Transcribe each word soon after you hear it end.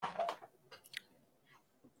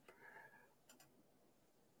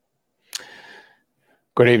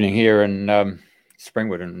Good evening here in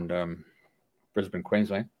Springwood in Brisbane,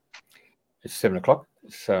 Queensland. It's 7 o'clock.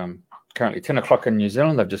 It's currently 10 o'clock in New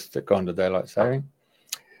Zealand. They've just gone to daylight saving.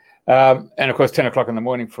 And of course, 10 o'clock in the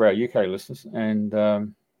morning for our UK listeners. And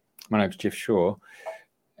my name's Jeff Shaw.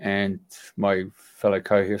 And my fellow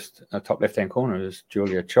co-host, top left-hand corner, is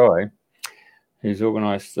Julia Choi, who's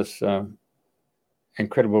organised this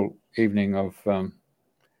incredible evening of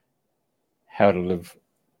how to live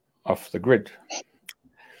off the grid.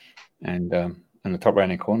 And in the top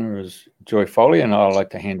right-hand corner is Joy Foley, and I'd like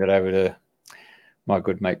to hand it over to my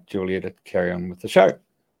good mate Julia to carry on with the show.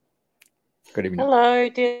 Good evening. Hello,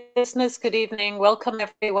 dear listeners. Good evening. Welcome,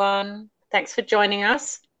 everyone. Thanks for joining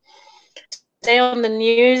us. Today on the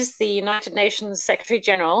news, the United Nations Secretary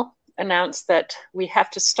General announced that we have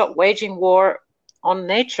to stop waging war on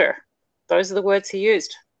nature. Those are the words he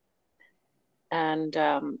used. And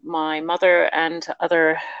my mother and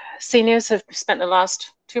other seniors have spent the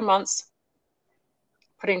last 2 months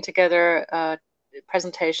putting together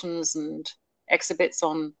presentations and exhibits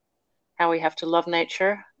on how we have to love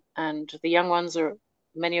nature. And the young ones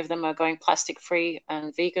many of them are going plastic free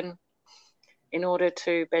and vegan in order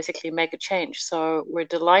to basically make a change. So we're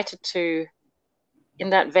delighted to, in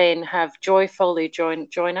that vein, have Joy Foley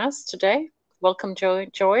join us today. Welcome, Joy.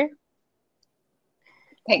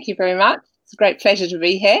 Thank you very much. It's a great pleasure to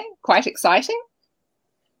be here. Quite exciting.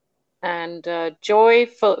 And Joy,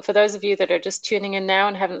 for those of you that are just tuning in now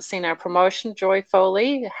and haven't seen our promotion, Joy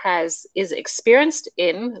Foley is experienced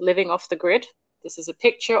in living off the grid. This is a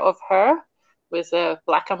picture of her with a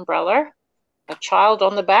black umbrella, a child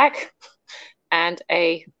on the back, and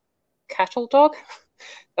a cattle dog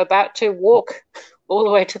about to walk all the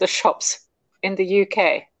way to the shops in the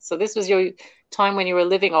UK. So this was your time when you were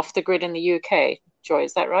living off the grid in the UK, Joy,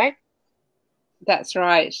 is that right? That's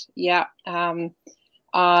right, yeah.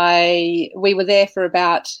 We were there for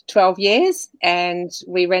about 12 years and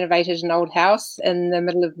we renovated an old house in the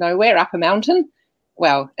middle of nowhere, up a mountain.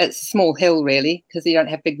 Well, it's a small hill really, because you don't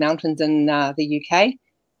have big mountains in the UK,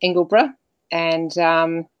 Ingleborough. And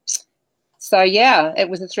so, yeah, it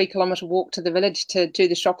was a 3-kilometre walk to the village to do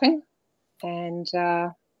the shopping. And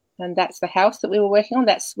that's the house that we were working on.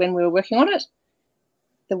 That's when we were working on it.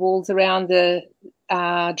 The walls around the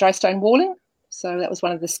dry stone walling. So that was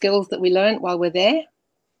one of the skills that we learned while we're there.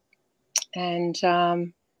 And,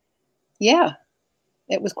 yeah,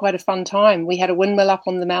 it was quite a fun time. We had a windmill up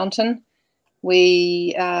on the mountain.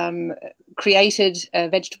 We created a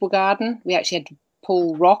vegetable garden. We actually had to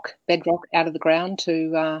pull bedrock out of the ground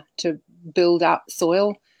to build up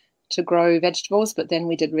soil to grow vegetables, but then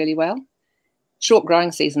we did really well. Short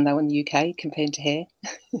growing season, though, in the UK compared to here.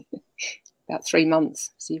 About 3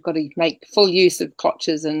 months. So you've got to make full use of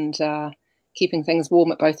clutches and keeping things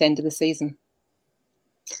warm at both ends of the season.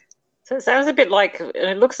 So it sounds a bit like,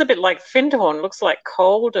 it looks a bit like Findhorn. It looks like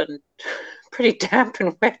cold and pretty damp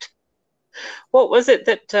and wet. What was it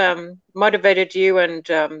that motivated you and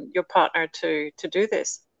your partner to do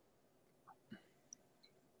this?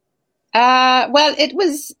 Well, it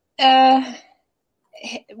was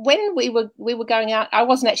when we were going out. I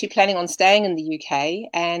wasn't actually planning on staying in the UK,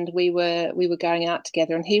 and we were going out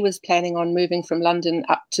together. And he was planning on moving from London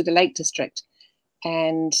up to the Lake District.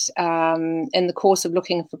 And in the course of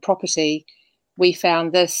looking for property, we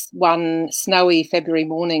found this one snowy February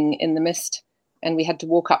morning in the mist. And we had to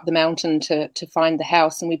walk up the mountain to find the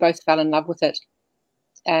house, and we both fell in love with it.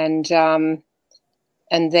 And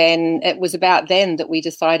then it was about then that we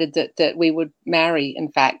decided that we would marry,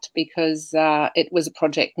 in fact, because it was a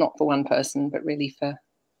project not for one person, but really for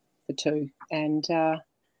two. And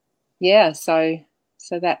yeah, so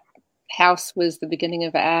that house was the beginning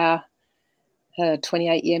of our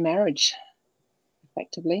 28-year marriage,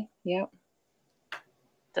 effectively. Yeah,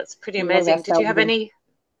 that's pretty amazing.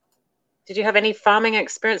 Did you have any farming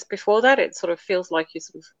experience before that? It sort of feels like you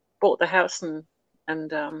sort of bought the house and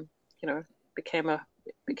became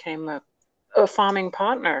a farming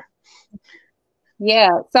partner.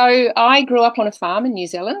 Yeah, so I grew up on a farm in New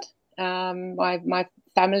Zealand. My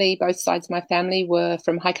family, both sides of my family, were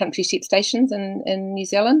from high country sheep stations in New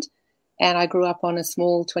Zealand, and I grew up on a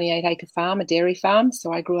small 28-acre farm, a dairy farm.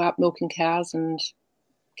 So I grew up milking cows and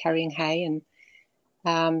carrying hay and.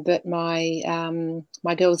 But my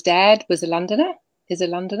girl's dad is a Londoner,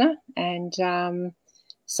 and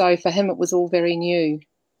so for him it was all very new.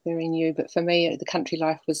 But for me, the country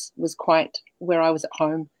life was quite where I was at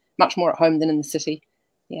home, much more at home than in the city.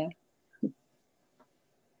 Yeah.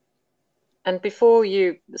 And before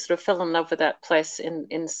you sort of fell in love with that place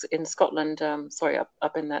in Scotland,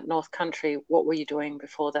 up in that North Country, what were you doing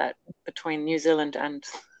before that, between New Zealand and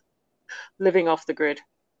living off the grid?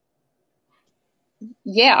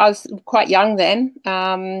 Yeah, I was quite young then.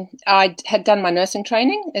 I had done my nursing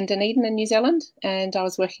training in Dunedin in New Zealand, and I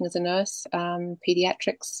was working as a nurse,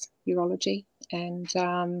 pediatrics, urology, and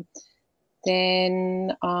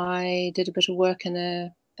then I did a bit of work in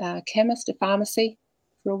a chemist, a pharmacy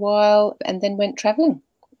for a while, and then went travelling.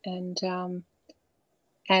 And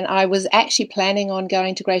I was actually planning on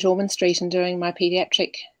going to Great Ormond Street and doing my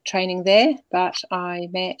pediatric training there, but I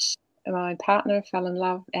met my partner, fell in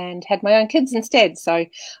love, and had my own kids instead. So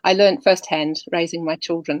I learned firsthand raising my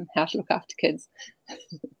children, how to look after kids.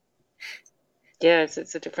 Yeah,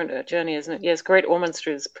 it's a different journey, isn't it? Yes, Great Ormond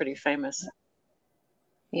Street is pretty famous.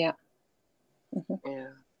 Yeah. Mm-hmm. Yeah.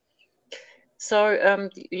 So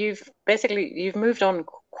you've moved on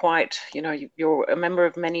quite, you're a member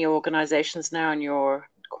of many organizations now, and you're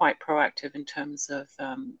quite proactive in terms of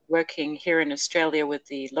working here in Australia with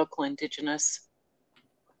the local Indigenous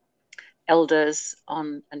elders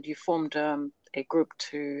and you formed a group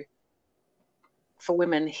for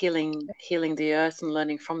women healing the earth and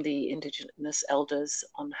learning from the Indigenous elders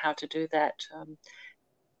on how to do that.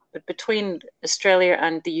 But between Australia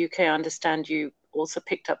and the UK, I understand you also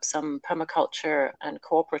picked up some permaculture and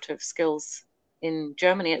cooperative skills in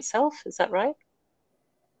Germany itself. Is that right?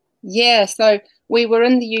 Yeah, so we were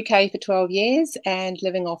in the UK for 12 years and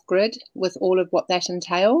living off grid with all of what that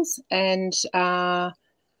entails. And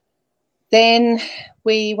then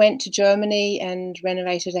we went to Germany and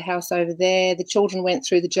renovated a house over there. The children went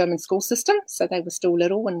through the German school system, so they were still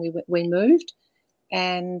little when we moved.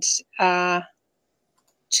 And we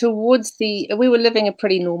were living a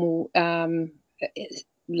pretty normal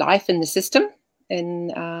life in the system,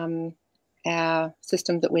 in our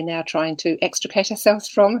system that we're now trying to extricate ourselves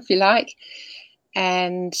from, if you like.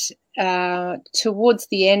 And towards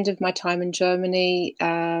the end of my time in Germany,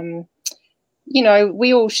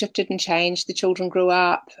 we all shifted and changed. The children grew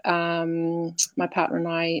up. My partner and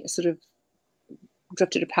I sort of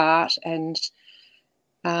drifted apart, and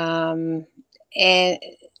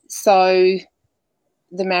so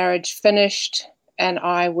the marriage finished. And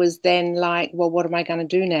I was then like, well, what am I going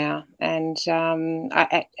to do now? And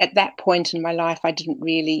at that point in my life, I didn't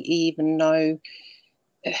really even know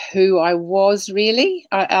who I was really,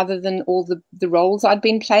 other than all the roles I'd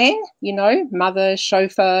been playing, mother,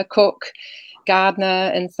 chauffeur, cook,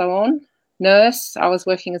 gardener, and so on. Nurse. I was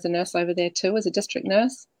working as a nurse over there too, as a district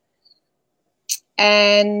nurse.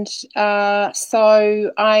 And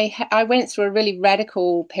so I went through a really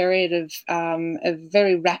radical period of a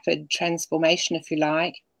very rapid transformation, if you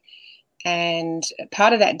like. And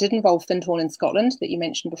part of that did involve Findhorn in Scotland that you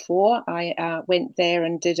mentioned before. I went there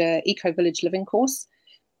and did an eco-village living course.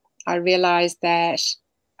 I realised that,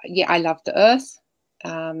 I loved the earth,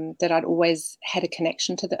 that I'd always had a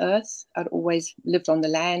connection to the earth. I'd always lived on the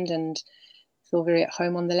land and feel very at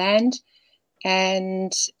home on the land.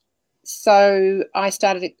 And so I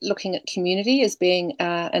started looking at community as being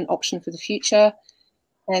an option for the future.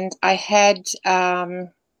 And I had a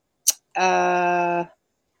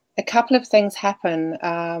couple of things happen.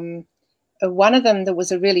 One of them that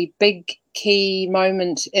was a really big key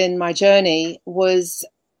moment in my journey was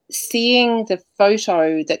seeing the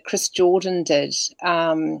photo that Chris Jordan did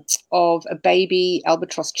of a baby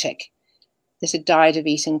albatross chick that had died of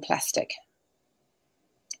eating plastic.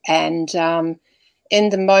 And in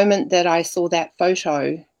the moment that I saw that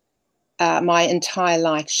photo, my entire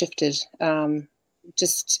life shifted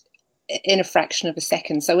just in a fraction of a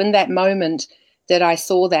second. So in that moment that I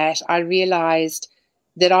saw that, I realized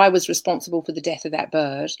that I was responsible for the death of that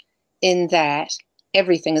bird, in that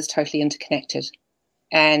everything is totally interconnected.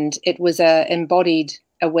 And it was an embodied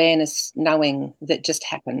awareness knowing that just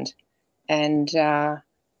happened. And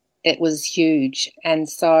it was huge. And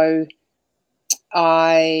so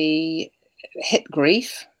I hit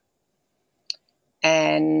grief,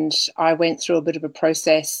 and I went through a bit of a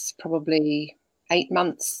process, probably 8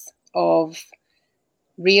 months of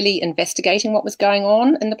really investigating what was going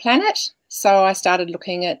on in the planet. So I started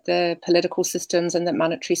looking at the political systems and the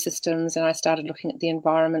monetary systems, and I started looking at the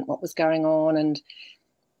environment, what was going on. And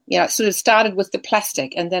it sort of started with the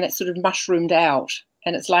plastic, and then it sort of mushroomed out.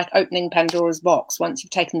 And it's like opening Pandora's box. Once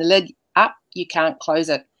you've taken the lid up, you can't close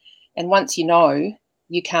it. And once you know,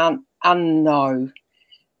 you can't unknow.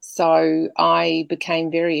 So I became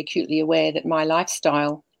very acutely aware that my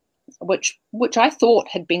lifestyle, which I thought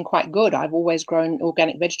had been quite good. I've always grown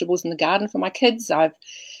organic vegetables in the garden for my kids. I've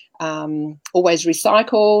always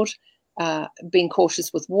recycled, been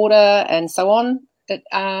cautious with water and so on.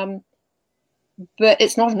 But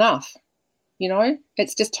it's not enough,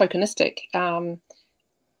 it's just tokenistic,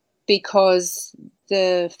 because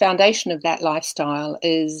the foundation of that lifestyle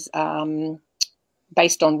is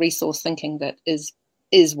based on resource thinking that is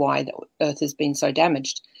why the Earth has been so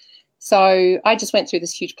damaged. So I just went through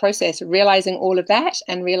this huge process of realizing all of that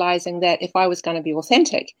and realizing that if I was going to be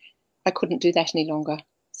authentic, I couldn't do that any longer.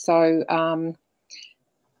 So I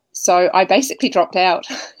basically dropped out.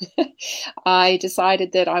 I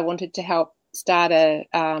decided that I wanted to help start a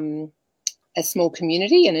small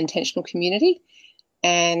community, an intentional community,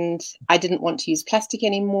 and I didn't want to use plastic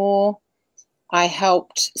anymore. I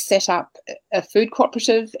helped set up a food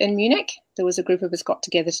cooperative in Munich. There was a group of us got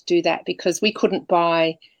together to do that because we couldn't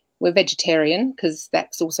buy, we're vegetarian because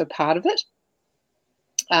that's also part of it.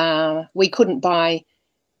 We couldn't buy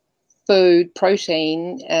food,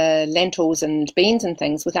 protein, lentils and beans and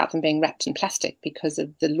things without them being wrapped in plastic because of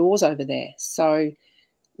the laws over there. So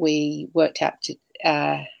we worked out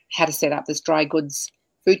how to set up this dry goods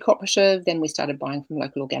food cooperative. Then we started buying from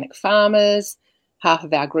local organic farmers. Half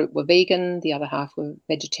of our group were vegan, the other half were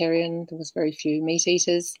vegetarian. There was very few meat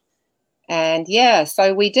eaters. And yeah,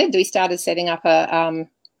 so we did. We started setting up a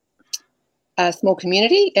small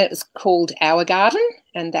community. It was called Our Garden,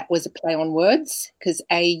 and that was a play on words because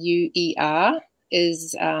AUER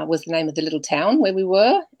was the name of the little town where we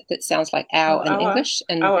were. That sounds like our in English.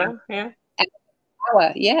 And Our, yeah.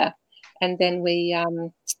 Our, yeah. And then we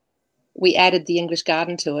added the English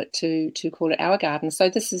garden to it to call it Our Garden. So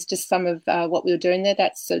this is just some of what we were doing there.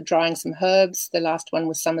 That's drying some herbs. The last one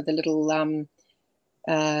was some of the little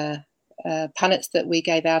punnets that we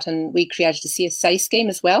gave out, and we created a CSA scheme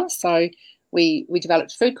as well. So we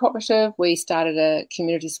developed a food cooperative, we started a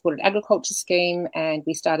community-supported agriculture scheme, and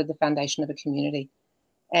we started the foundation of a community.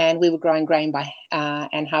 And we were growing grain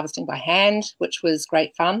and harvesting by hand, which was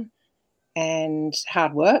great fun and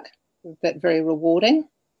hard work, but very rewarding,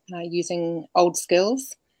 using old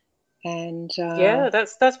skills. And yeah,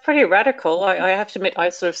 that's pretty radical. I have to admit, I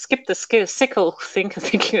sort of skipped the sickle thing,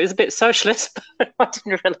 thinking it was a bit socialist, but I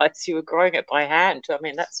didn't realize you were growing it by hand. I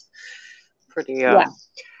mean, that's pretty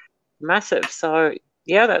massive. So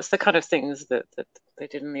yeah, that's the kind of things that they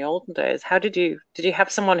did in the olden days. How did you have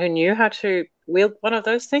someone who knew how to wield one of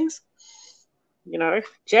those things? You know,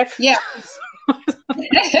 Jeff? Yeah.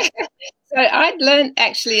 So I'd learned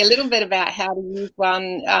actually a little bit about how to use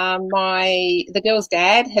one. The girl's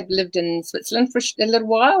dad had lived in Switzerland for a little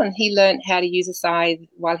while, and he learned how to use a scythe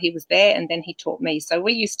while he was there, and then he taught me. So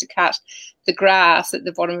we used to cut the grass at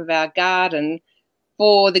the bottom of our garden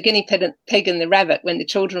for the guinea pig and the rabbit when the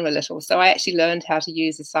children were little. So I actually learned how to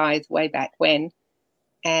use a scythe way back when.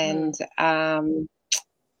 And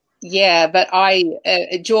but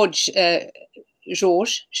George,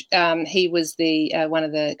 he was one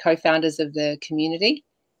of the co-founders of the community.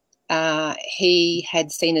 He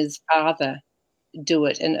had seen his father do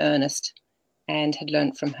it in earnest and had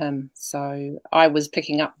learnt from him. So I was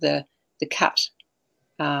picking up the cut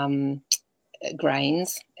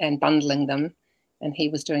grains and bundling them, and he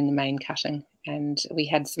was doing the main cutting. And we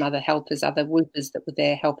had some other helpers, other woofers that were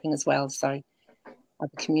there helping as well. So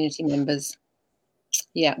other community members.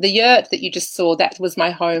 Yeah, the yurt that you just saw, that was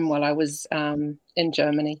my home while I was in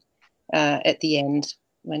Germany at the end,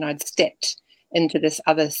 when I'd stepped into this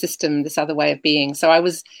other system, this other way of being. So I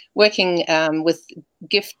was working with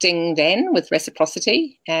gifting then, with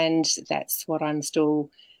reciprocity, and that's what I'm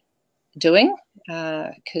still doing,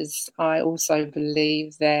 because I also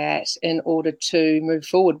believe that in order to move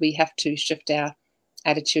forward, we have to shift our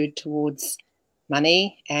attitude towards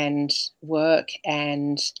money and work,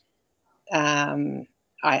 and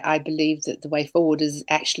I believe that the way forward is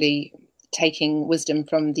actually taking wisdom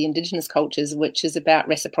from the Indigenous cultures, which is about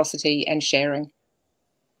reciprocity and sharing.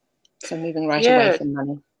 So moving away from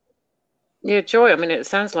money. Yeah, Joy, I mean, it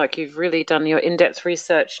sounds like you've really done your in-depth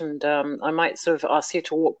research, and I might sort of ask you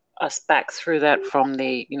to walk us back through that from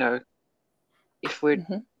the, if we're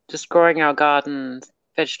just growing our garden,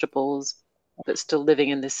 vegetables, but still living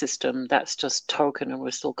in this system, that's just token and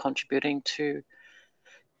we're still contributing to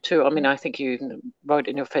I mean, I think you wrote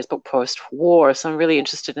in your Facebook post, war. So I'm really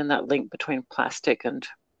interested in that link between plastic and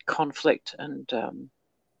conflict. And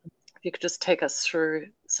if you could just take us through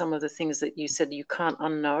some of the things that you said you can't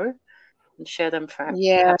unknow and share them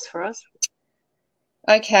perhaps for us.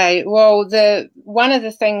 Okay. Well, one of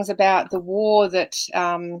the things about the war that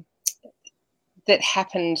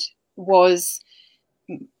happened was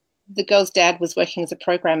the girl's dad was working as a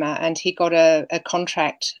programmer, and he got a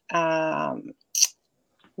contract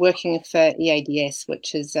working for EADS,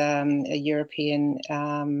 which is a European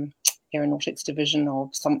aeronautics division or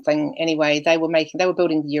something. Anyway, they were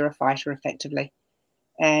building the Eurofighter effectively.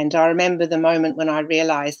 And I remember the moment when I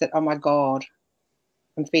realized that, oh my God,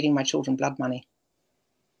 I'm feeding my children blood money.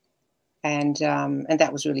 And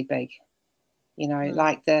that was really big.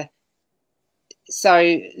 Like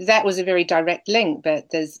So that was a very direct link, but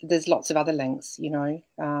there's lots of other links, you know.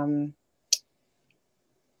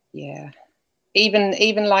 Yeah,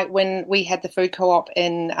 even like when we had the food co-op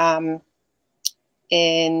in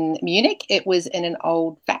Munich, it was in an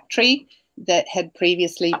old factory that had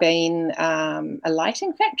previously been a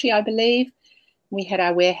lighting factory, I believe. We had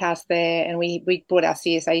our warehouse there, and we brought our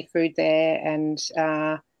CSA food there, and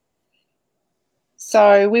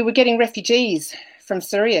so we were getting refugees from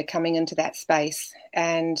Syria coming into that space,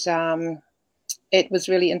 and it was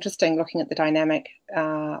really interesting looking at the dynamic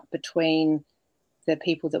between the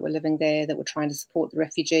people that were living there, that were trying to support the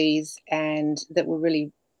refugees, and that were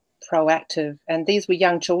really proactive. And these were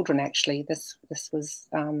young children, actually. This was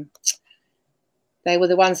they were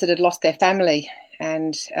the ones that had lost their family,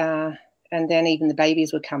 and then even the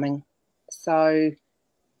babies were coming. So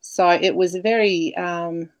it was very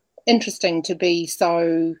interesting to be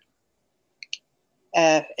so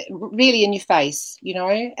really in your face, you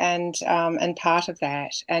know, and part of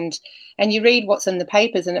that. And you read what's in the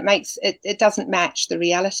papers, and it doesn't match the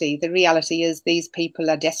reality. The reality is these people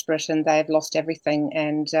are desperate, and they've lost everything,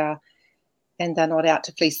 and they're not out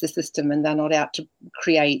to fleece the system, and they're not out to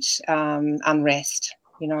create unrest,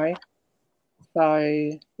 you know.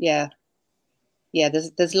 So yeah,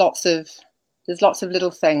 there's lots of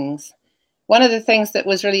little things. One of the things that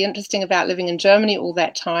was really interesting about living in Germany all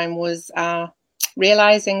that time was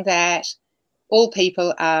realizing that all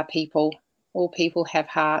people are people. All people have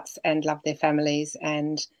hearts and love their families.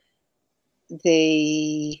 And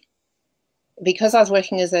because I was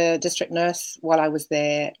working as a district nurse while I was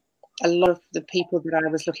there, a lot of the people that I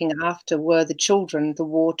was looking after were the children, the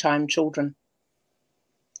wartime children.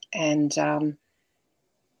 And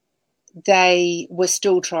they were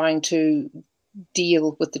still trying to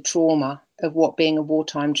deal with the trauma of what being a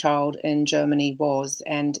wartime child in Germany was,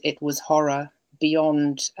 and it was horror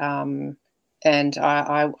beyond. And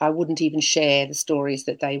I wouldn't even share the stories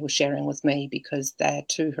that they were sharing with me, because they're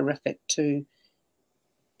too horrific to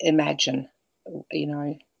imagine. You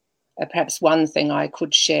know, perhaps one thing I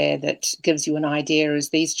could share that gives you an idea is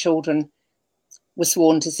these children were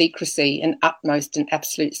sworn to secrecy, in utmost and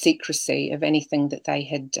absolute secrecy, of anything that they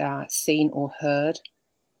had seen or heard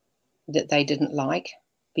that they didn't like,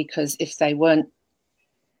 because if they weren't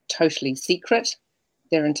totally secret,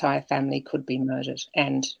 their entire family could be murdered,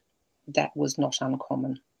 and that was not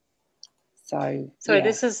uncommon. So yeah.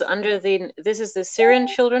 This is the Syrian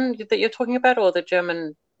children that you're talking about, or the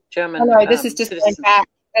German? Oh, no, this is just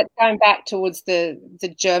going back towards the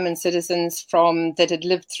German citizens that had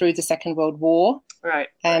lived through the Second World War. Right.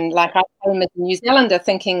 And like I came as a New Zealander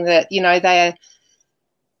thinking that, you know, they'd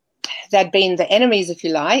been the enemies, if you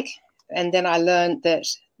like. And then I learned that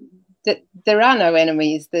there are no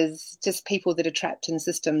enemies. There's just people that are trapped in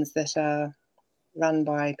systems that are run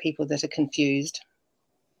by people that are confused.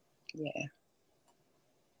 Yeah.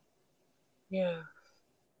 Yeah.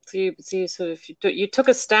 So you sort of you took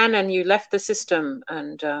a stand, and you left the system,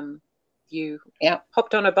 and you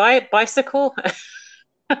hopped on a bicycle,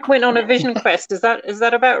 went on a vision quest. Is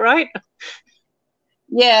that about right?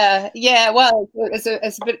 Yeah. Well, it's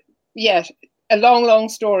a bit, a long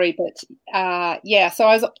story, but so I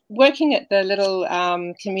was working at the little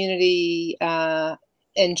community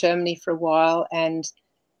in Germany for a while, and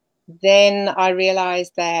then I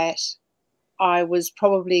realized that I was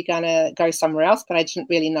probably going to go somewhere else, but I didn't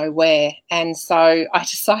really know where. And so I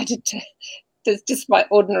decided to just my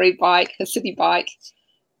ordinary bike, a city bike,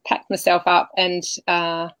 packed myself up, and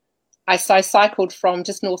I cycled from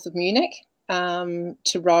just north of Munich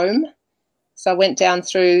to Rome. So I went down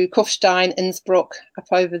through Kufstein, Innsbruck, up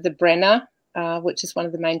over the Brenner, which is one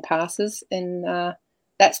of the main passes.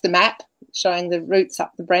 That's the map showing the routes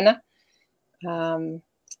up the Brenner.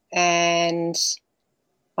 And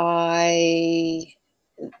I,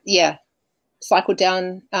 cycled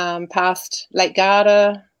down past Lake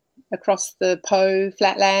Garda, across the Po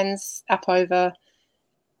flatlands, up over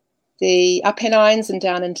the Apennines and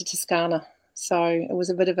down into Toscana. So it was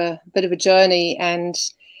a bit of a journey, and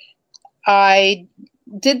I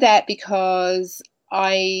did that because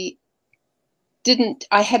I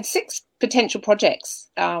had 6 potential projects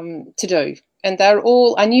to do. And they're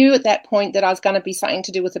all, I knew at that point that I was going to be something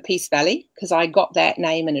to do with the Peace Valley, because I got that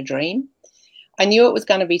name in a dream. I knew it was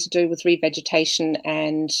going to be to do with revegetation,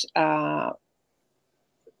 but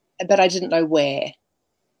I didn't know where.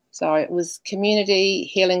 So it was community,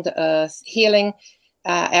 healing the earth, healing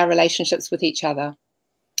our relationships with each other.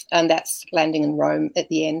 And that's landing in Rome at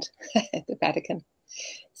the end, at the Vatican.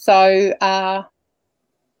 So, I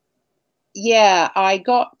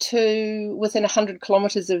got to within 100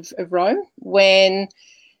 kilometres of Rome when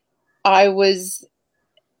I was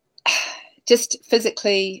just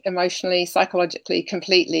physically, emotionally, psychologically,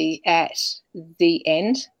 completely at the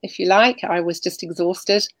end, if you like. I was just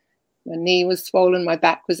exhausted. My knee was swollen, my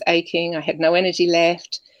back was aching, I had no energy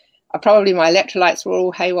left. Probably my electrolytes were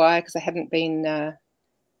all haywire because I hadn't been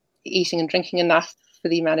eating and drinking enough for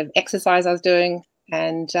the amount of exercise I was doing.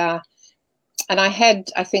 And I had,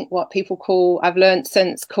 I think, what people call, I've learned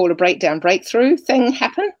since, call a breakdown breakthrough thing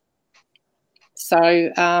happen. So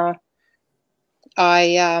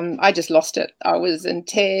I just lost it. I was in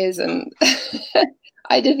tears and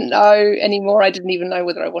I didn't know anymore. I didn't even know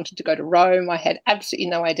whether I wanted to go to Rome. I had absolutely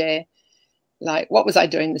no idea. Like, what was I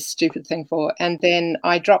doing this stupid thing for? And then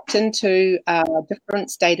I dropped into a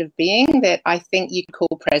different state of being that I think you could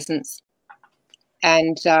call presence.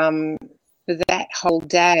 And for that whole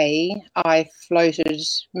day, I floated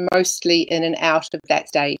mostly in and out of that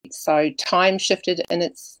state. So time shifted in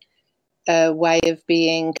its way of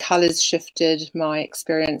being, colours shifted, my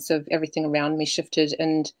experience of everything around me shifted,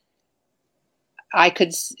 and I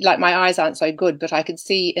could, like, my eyes aren't so good, but I could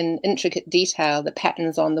see in intricate detail the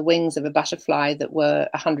patterns on the wings of a butterfly that were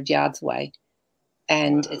 100 yards away,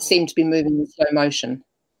 and it seemed to be moving in slow motion.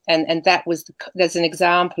 And that was there's an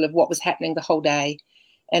example of what was happening the whole day.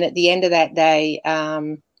 And at the end of that day,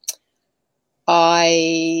 I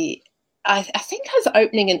think I was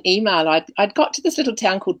opening an email. I'd got to this little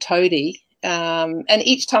town called Toadie, and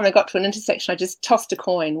each time I got to an intersection, I just tossed a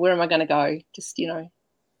coin. Where am I going to go? Just,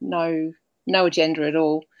 no agenda at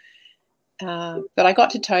all. But I got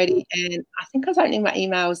to Toadie, and I think I was opening my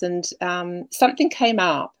emails, and something came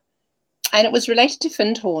up, and it was related to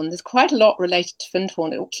Findhorn. There's quite a lot related to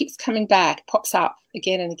Findhorn. It keeps coming back, pops up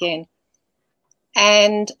again and again.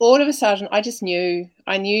 And all of a sudden, I just knew.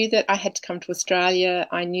 I knew that I had to come to Australia.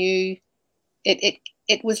 I knew it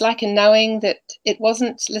was like a knowing that it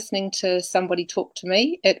wasn't listening to somebody talk to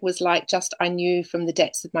me. It was like just I knew from the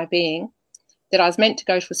depths of my being that I was meant to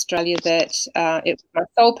go to Australia, that it was my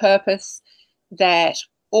sole purpose, that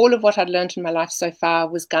all of what I'd learned in my life so far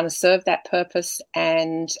was going to serve that purpose,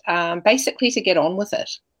 and basically to get on with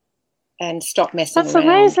it and stop messing around.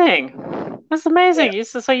 That's amazing. Yeah.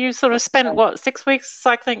 So you sort of spent, what, 6 weeks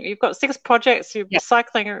cycling? You've got 6 projects. You're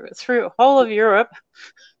cycling through the whole of Europe,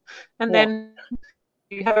 and then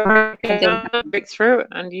you have a breakthrough,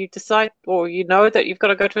 and you decide, or you know that you've got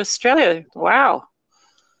to go to Australia. Wow.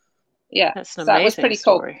 Yeah, that's an so amazing it was pretty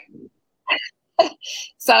story. Cool.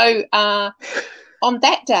 So on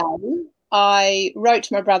that day, I wrote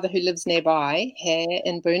to my brother who lives nearby here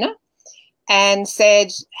in Boona and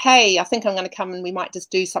said, hey, I think I'm going to come and we might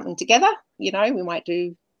just do something together. We might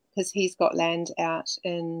do, because he's got land out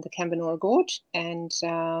in the Cambanora Gorge. And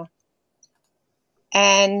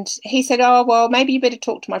he said, oh, well, maybe you better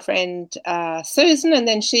talk to my friend Susan. And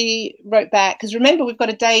then she wrote back, because remember, we've got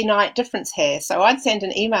a day-night difference here. So I'd send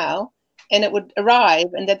an email and it would arrive,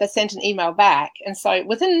 and then they sent an email back. And so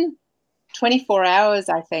within 24 hours,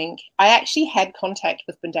 I think, I actually had contact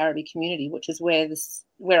with Bundarraby community, which is where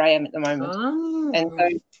I am at the moment. Oh.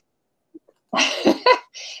 And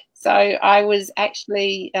so I was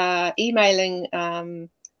actually emailing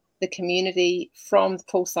the community from the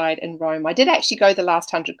poolside in Rome. I did actually go the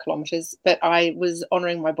last 100 kilometres, but I was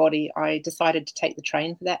honouring my body. I decided to take the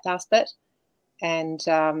train for that last bit and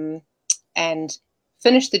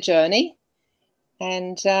finish the journey.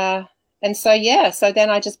 And so then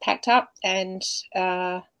I just packed up and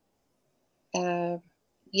visited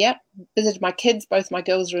my kids. Both my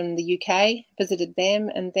girls are in the UK, visited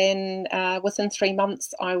them, and then within 3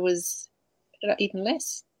 months I was, even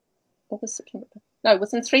less, August, September. No,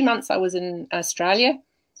 within 3 months I was in Australia,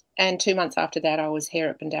 and 2 months after that I was here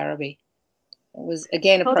at Bundarraby. It was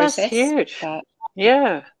again a process. That's huge.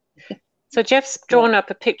 Yeah. So Jeff's drawn up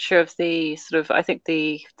a picture of the sort of, I think,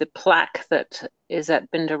 the plaque that is at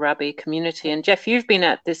Bundarraby community. And Jeff, you've been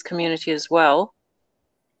at this community as well.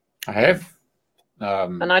 I have.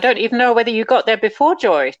 And I don't even know whether you got there before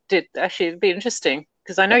Joy did. Actually, it'd be interesting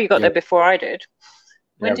because I know you got there before I did.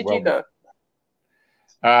 When did you go?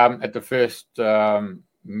 At the first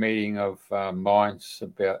meeting of mines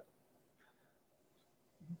about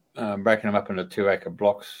breaking them up into 2-acre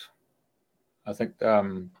blocks. I think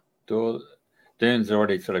Durn's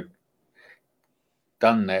already sort of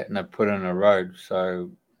done that, and they've put in a road.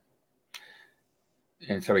 So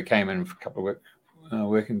we came in for a couple of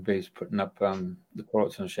working bees putting up the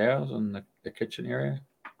toilets and showers in the kitchen area.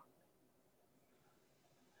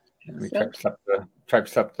 And we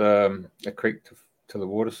traipsed up the creek to the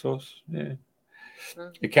water source. Yeah,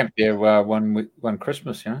 we camped there one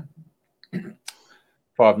Christmas. 5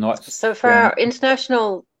 nights. So for our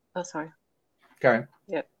international, Okay.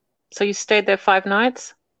 Yeah. So you stayed there 5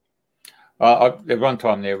 nights? At one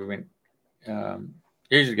time there we went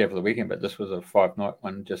Usually go for the weekend, but this was a 5-night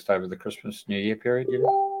one just over the Christmas New Year period.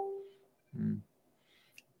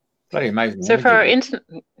 Bloody amazing. So for our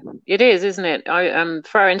it is, isn't it?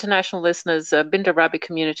 For our international listeners, Bindarabi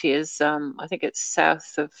community is, I think it's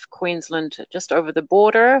south of Queensland, just over the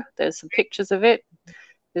border. There's some pictures of it.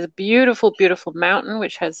 There's a beautiful, beautiful mountain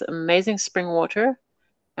which has amazing spring water,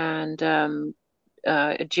 and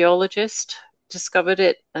a geologist discovered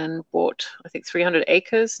it and bought, I think, 300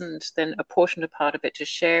 acres, and then apportioned a part of it to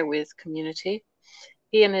share with community.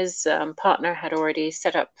 He and his partner had already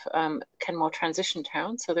set up Kenmore Transition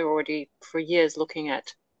Town, so they were already for years looking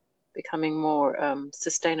at becoming more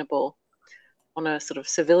sustainable on a sort of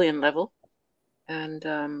civilian level, and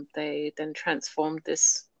they then transformed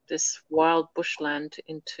this wild bushland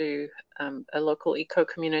into a local eco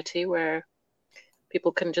community where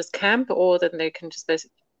people can just camp, or then they can just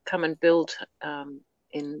basically come and build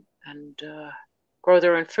in and grow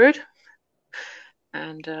their own food,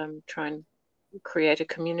 and try and create a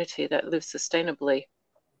community that lives sustainably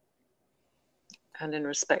and in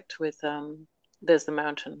respect with there's the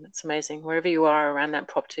mountain. It's amazing wherever you are around that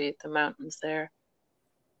property, the mountains there.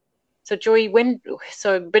 So Joy,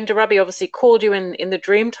 Bindarabi obviously called you in the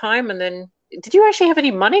dream time, and then did you actually have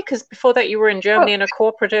any money? Because before that you were in Germany in a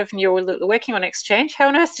cooperative and you were working on exchange. How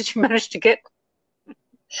on earth did you manage to get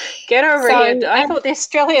over here? I thought the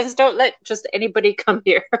Australians don't let just anybody come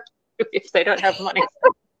here if they don't have money.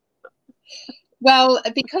 Well,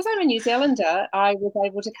 because I'm a New Zealander, I was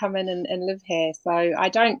able to come in and live here. So I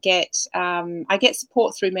don't get, I get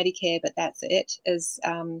support through Medicare, but that's it, as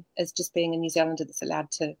just being a New Zealander that's allowed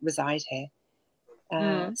to reside here.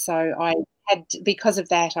 So I had, because of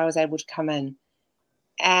that, I was able to come in.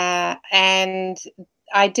 And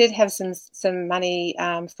I did have some money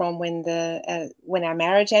from when our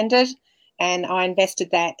marriage ended, and I invested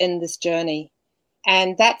that in this journey.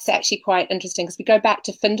 And that's actually quite interesting, because we go back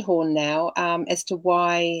to Findhorn now as to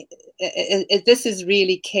why this is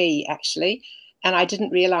really key, actually. And I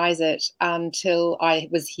didn't realise it until I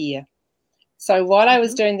was here. So while I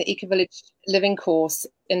was doing the Eco-Village Living course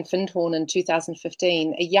in Findhorn in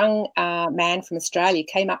 2015, a young man from Australia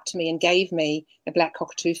came up to me and gave me a black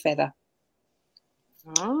cockatoo feather.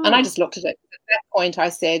 Oh. And I just looked at it. At that point, I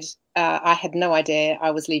said, I had no idea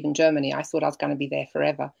I was leaving Germany. I thought I was going to be there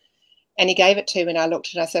forever. And he gave it to me, and I looked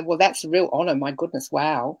at it and I said, well, that's a real honour, my goodness,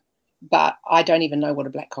 wow. But I don't even know what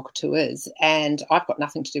a black cockatoo is. And I've got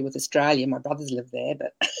nothing to do with Australia. My brothers live there,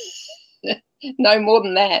 but no more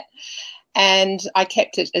than that. And I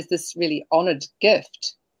kept it as this really honoured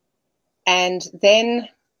gift. And then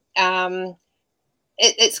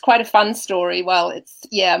it's quite a fun story. Well,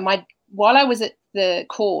 while I was at the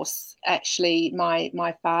course, actually,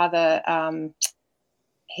 my father,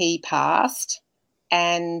 he passed.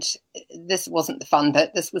 And this wasn't the fun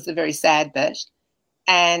bit. This was the very sad bit.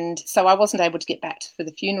 And so I wasn't able to get back for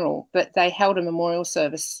the funeral, but they held a memorial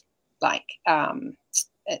service at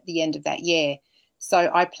the end of that year. So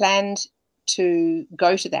I planned to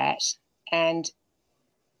go to that. And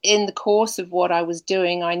in the course of what I was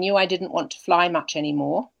doing, I knew I didn't want to fly much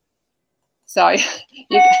anymore. So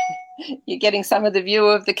you're getting some of the view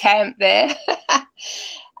of the camp there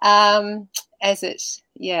as it,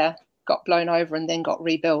 got blown over and then got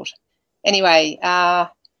rebuilt. Anyway, so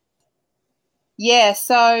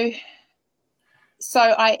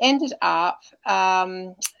I ended up,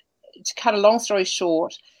 to cut a long story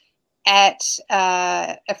short, at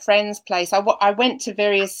a friend's place. I went to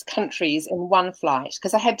various countries in one flight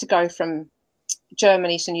because I had to go from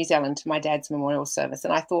Germany to New Zealand to my dad's memorial service.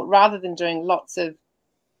 And I thought, rather than doing lots of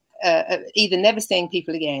either never seeing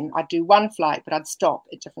people again, I'd do one flight, but I'd stop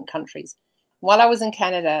at different countries. While I was in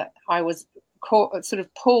Canada, I was sort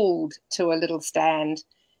of pulled to a little stand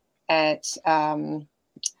at,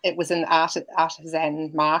 it was an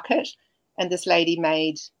artisan market, and this lady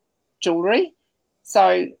made jewellery.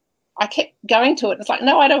 So I kept going to it. It's like,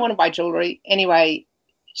 no, I don't want to buy jewellery. Anyway,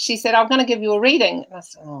 she said, I'm going to give you a reading. And I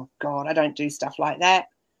said, oh, God, I don't do stuff like that.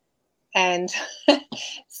 And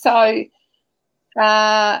so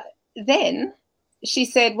then she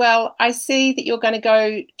said, well, I see that you're going to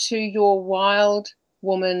go to your wild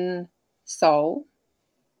woman soul,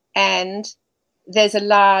 and there's a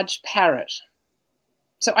large parrot.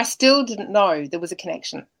 So I still didn't know there was a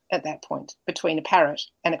connection at that point between a parrot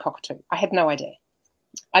and a cockatoo. I had no idea.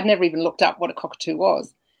 I'd never even looked up what a cockatoo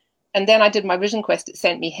was. And then I did my vision quest. It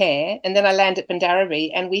sent me here. And then I landed at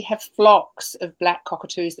Bindarabi, and we have flocks of black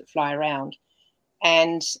cockatoos that fly around.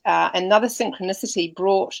 And another synchronicity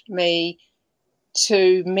brought me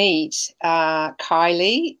to meet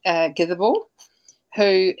Kylie Githerable,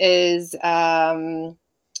 who is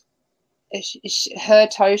her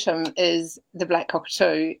totem is the black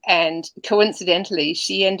cockatoo, and coincidentally,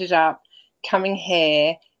 she ended up coming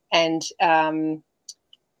here and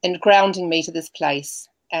grounding me to this place,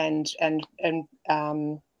 and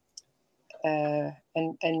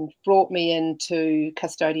brought me into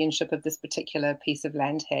custodianship of this particular piece of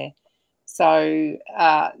land here. So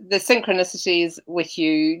the synchronicities were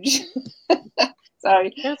huge. So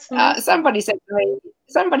somebody said to me,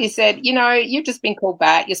 you've just been called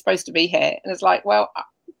back. You're supposed to be here. And it's like, well,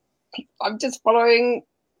 I'm just following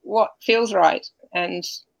what feels right. And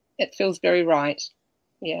it feels very right.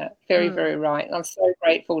 Yeah, very, very right. And I'm so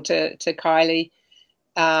grateful to Kylie.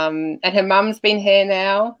 And her mum's been here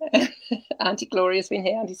now. Auntie Gloria's been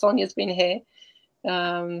here. Auntie Sonia's been here.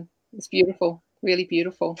 It's beautiful, really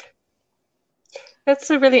beautiful.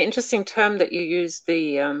 That's a really interesting term that you use,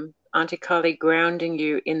 the Auntie Kylie grounding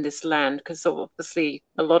you in this land, because obviously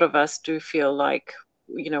a lot of us do feel like,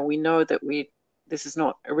 we know that this is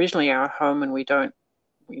not originally our home, and we don't,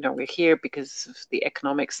 we're here because of the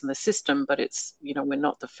economics and the system, but it's, we're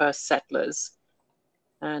not the first settlers.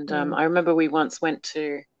 And I remember we once went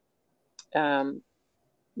to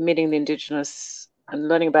meeting the Indigenous and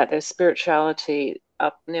learning about their spirituality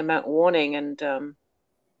up near Mount Warning, and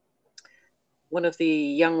one of the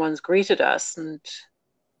young ones greeted us and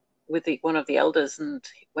with one of the elders, and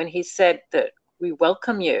when he said that we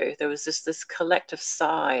welcome you, there was this collective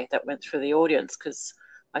sigh that went through the audience, because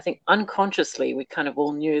I think unconsciously we kind of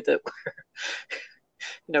all knew that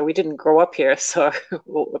we didn't grow up here, so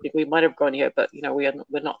we might have grown here, but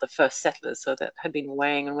we're not the first settlers, so that had been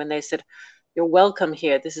weighing. And when they said, "You're welcome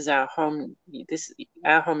here. This is our home.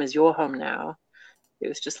 Our home is your home now," it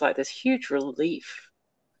was just like this huge relief.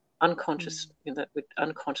 Unconscious, that we'd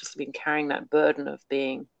unconsciously been carrying that burden of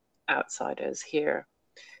being outsiders here.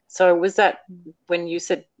 So was that when you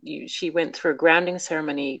said she went through a grounding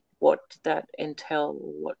ceremony? What did that entail?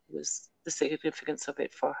 What was the significance of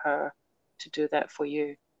it for her to do that for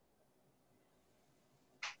you?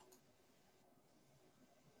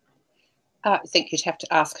 I think you'd have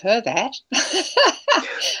to ask her that.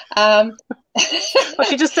 Well,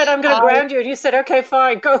 she just said, "I'm going to ground you," and you said, "Okay,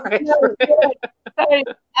 fine, go right through it." So,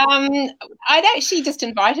 I'd actually just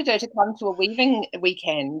invited her to come to a weaving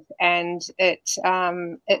weekend, and it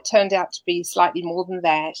turned out to be slightly more than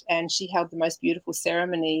that. And she held the most beautiful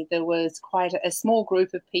ceremony. There was quite a small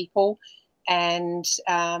group of people, and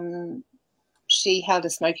she held a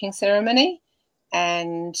smoking ceremony,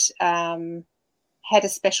 and had a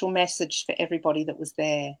special message for everybody that was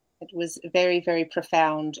there. It was a very, very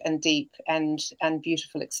profound and deep and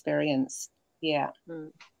beautiful experience. Yeah.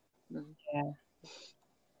 Yeah.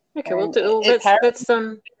 Okay, well, that's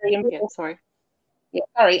sorry. Yeah,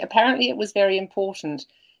 sorry. Apparently, it was very important,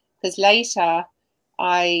 because later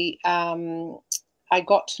I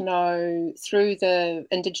got to know, through the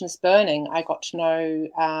Indigenous burning, I got to know,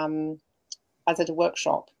 I was at a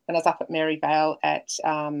workshop when I was up at Maryvale at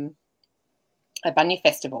a Bunya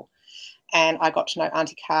festival, and I got to know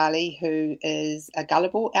Auntie Carly, who is a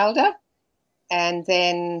Gullible elder. And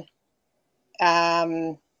then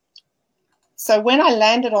so when I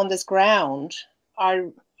landed on this ground,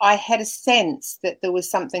 I had a sense that there was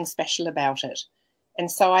something special about it.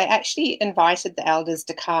 And so I actually invited the elders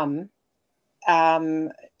to come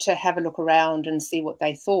to have a look around and see what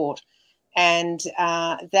they thought. And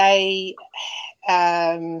they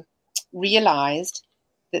realized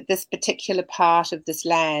that this particular part of this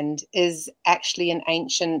land is actually an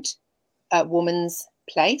ancient woman's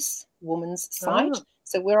place, woman's site. Oh.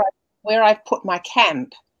 So where I've put my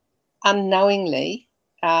camp, unknowingly,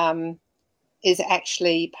 is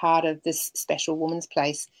actually part of this special woman's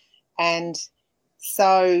place. And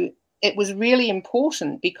so it was really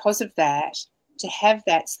important, because of that, to have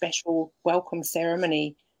that special welcome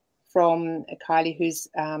ceremony from Kylie, who's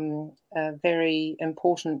a very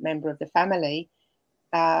important member of the family,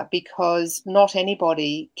 because not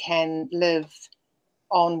anybody can live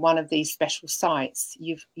on one of these special sites.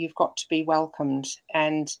 You've got to be welcomed.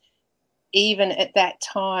 And even at that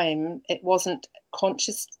time, it wasn't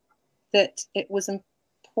conscious that it was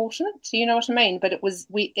important. Do you know what I mean? But it was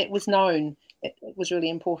known. It was really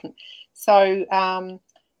important. So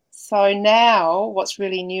so now what's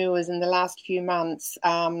really new is, in the last few months,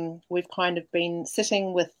 we've kind of been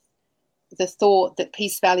sitting with the thought that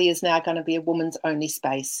Peace Valley is now going to be a woman's only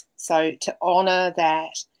space. So to honour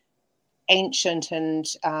that ancient and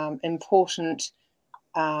important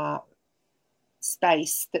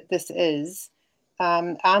space that this is,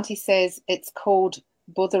 Auntie says it's called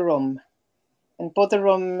Budarum. And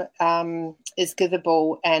Budarum is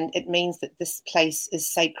Githable, and it means that this place is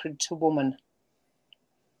sacred to woman.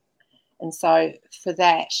 And so for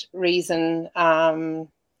that reason,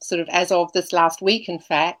 sort of as of this last week, in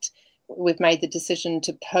fact, we've made the decision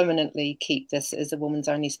to permanently keep this as a women's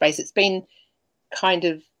only space. It's been kind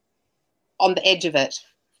of on the edge of it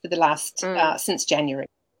for the last, since January,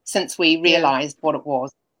 since we realised what it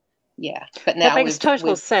was. Yeah, but now that makes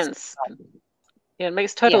total sense. Yeah, it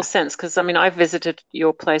makes total sense because, I mean, I visited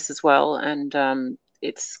your place as well, and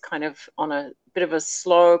it's kind of on a bit of a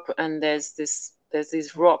slope, and there's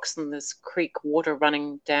these rocks and this creek water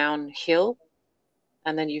running downhill,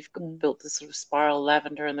 and then you've built this sort of spiral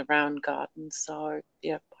lavender in the round garden. So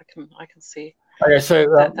yeah, I can see. Okay, so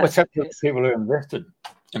what's happened to people who invested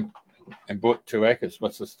and bought 2 acres?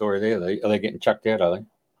 What's the story there? Are they getting chucked out? Are they?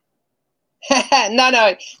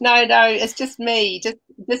 No. It's just me.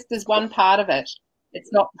 Just as one part of it.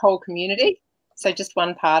 It's not the whole community. So just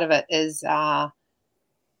one part of it is a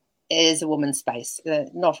woman's space,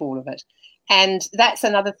 not all of it. And that's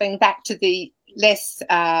another thing. Back to the less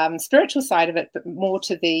spiritual side of it, but more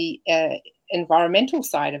to the environmental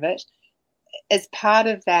side of it. As part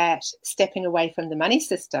of that, stepping away from the money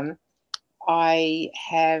system, I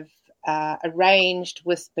have arranged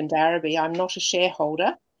with Bindarabi. I'm not a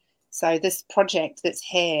shareholder. So this project that's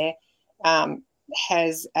here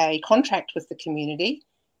has a contract with the community.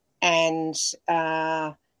 And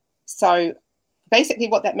so basically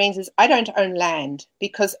what that means is I don't own land,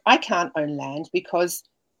 because I can't own land, because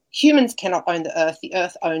humans cannot own the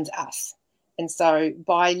earth owns us. And so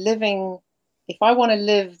by living, if I want to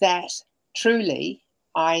live that truly,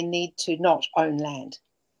 I need to not own land.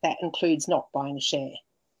 That includes not buying a share.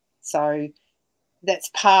 So that's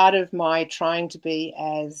part of my trying to be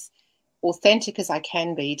as authentic as I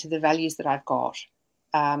can be to the values that I've got,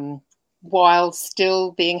 while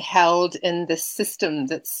still being held in the system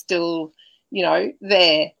that's still,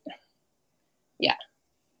 there. Yeah.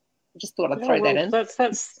 I just thought I'd throw that in.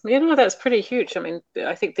 That's pretty huge. I mean,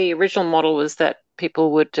 I think the original model was that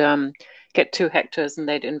people would get 2 hectares and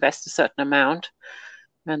they'd invest a certain amount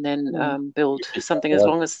and then build something, as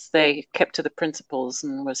long as they kept to the principles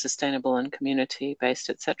and were sustainable and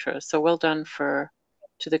community-based, etc. So well done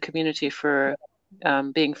to the community for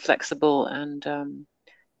being flexible and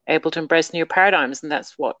able to embrace new paradigms. And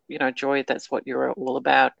that's what, Joy, that's what you're all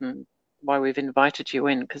about, and why we've invited you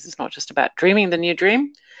in, because it's not just about dreaming the new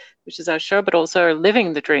dream, which is our show, but also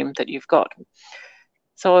living the dream that you've got.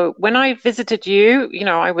 So when I visited you,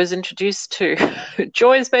 I was introduced to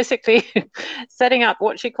Joy's basically setting up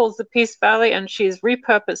what she calls the Peace Valley, and she's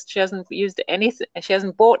repurposed. She hasn't used anything. She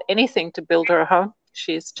hasn't bought anything to build her home.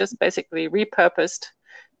 She's just basically repurposed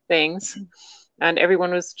things, and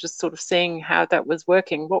everyone was just sort of seeing how that was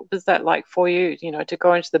working. What was that like for you, to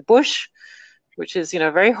go into the bush, which is,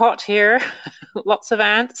 very hot here, lots of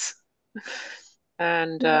ants,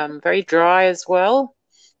 and very dry as well,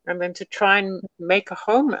 and then to try and make a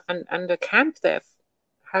home and a camp there?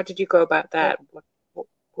 How did you go about that?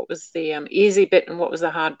 What was the easy bit and what was the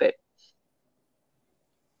hard bit?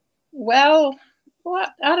 Well,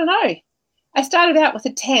 I don't know. I started out with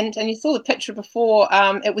a tent, and you saw the picture before.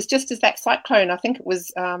 It was just as that cyclone. I think it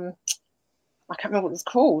was, I can't remember what it was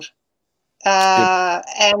called. And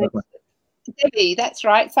Debbie, that's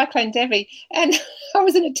right, Cyclone Debbie. And I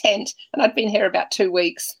was in a tent, and I'd been here about 2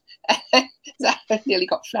 weeks. So I nearly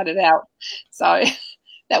got flooded out. So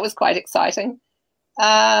that was quite exciting.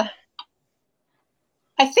 I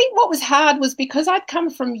think what was hard was because I'd come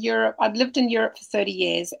from Europe. I'd lived in Europe for 30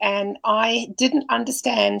 years, and I didn't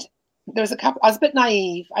understand. I was a bit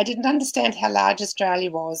naive. I didn't understand how large Australia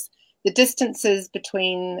was, the distances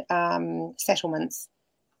between settlements,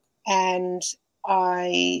 and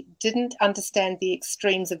I didn't understand the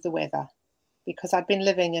extremes of the weather, because I'd been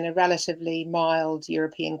living in a relatively mild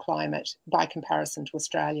European climate by comparison to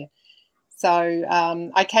Australia. So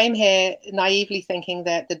I came here naively thinking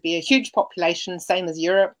that there'd be a huge population, same as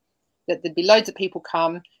Europe, that there'd be loads of people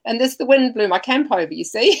come, and the wind blew my camp over, you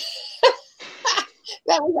see.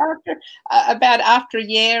 That was after a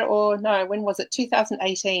year, or no, when was it?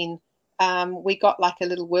 2018. We got like a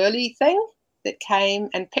little whirly thing that came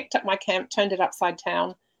and picked up my camp, turned it upside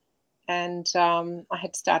down, and I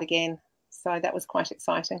had to start again. So that was quite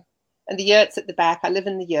exciting. And the yurt's at the back. I live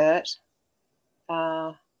in the yurt.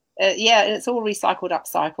 And it's all recycled,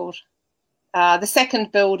 upcycled. The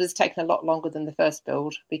second build has taken a lot longer than the first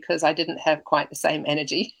build, because I didn't have quite the same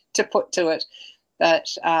energy to put to it. But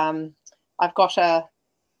I've got a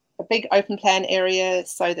big open plan area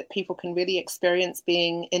so that people can really experience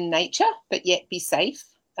being in nature, but yet be safe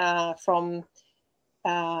from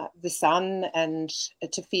the sun, and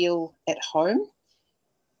to feel at home.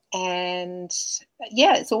 And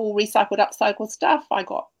it's all recycled, upcycled stuff. I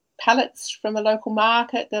got pallets from a local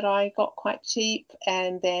market that I got quite cheap,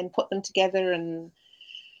 and then put them together. And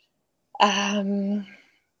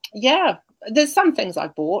yeah, there's some things I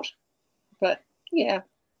bought, but yeah,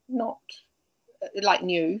 not like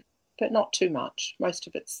new, but not too much. Most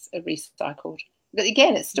of it's recycled. But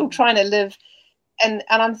again, it's still trying to live, and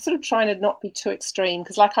I'm sort of trying to not be too extreme,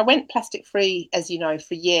 because like I went plastic free, as you know,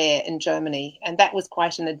 for a year in Germany, and that was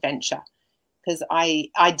quite an adventure, because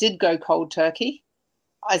I did go cold turkey.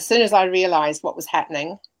 As soon as I realized what was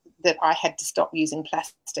happening, that I had to stop using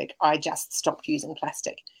plastic, I just stopped using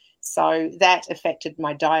plastic. So that affected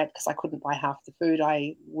my diet, because I couldn't buy half the food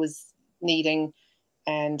I was needing,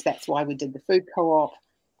 and that's why we did the food co-op.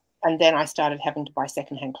 And then I started having to buy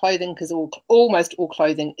secondhand clothing, because almost all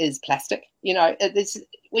clothing is plastic. You know,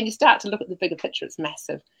 when you start to look at the bigger picture, it's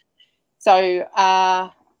massive. So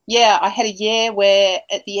yeah, I had a year where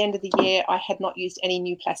at the end of the year I had not used any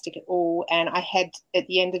new plastic at all, and I had at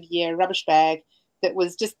the end of the year a rubbish bag that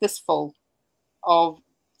was just this full of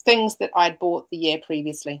things that I'd bought the year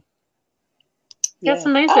previously. That's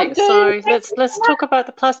amazing. So let's talk about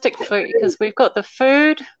the plastic free, because we've got the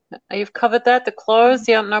food, you've covered that, the clothes,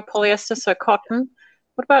 no polyester, so cotton.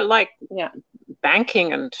 What about like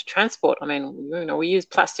banking and transport? I mean, we use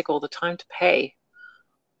plastic all the time to pay.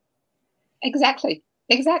 Exactly.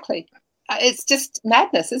 It's just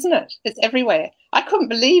madness, isn't it? It's everywhere. I couldn't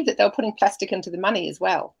believe that they were putting plastic into the money as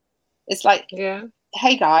well. It's like,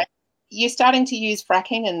 hey guys, you're starting to use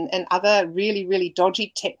fracking and other really, really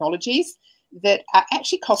dodgy technologies that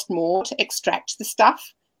actually cost more to extract the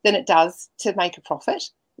stuff than it does to make a profit.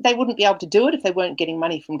 They wouldn't be able to do it if they weren't getting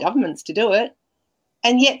money from governments to do it.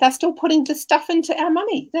 And yet they're still putting the stuff into our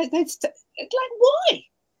money. Like, why?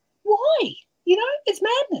 Why? It's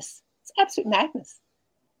madness. It's absolute madness.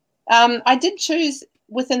 I did choose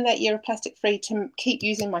within that year of plastic free to keep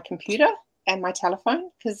using my computer and my telephone,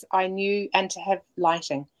 because I knew, and to have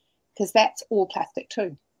lighting, because that's all plastic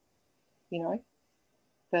too,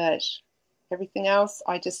 but everything else,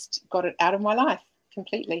 I just got it out of my life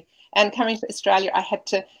completely. And coming to Australia, I had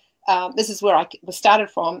to, this is where I was started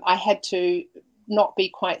from, I had to not be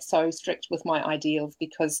quite so strict with my ideals,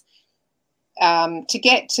 because to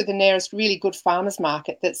get to the nearest really good farmers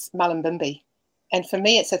market, that's Mullumbimby. And for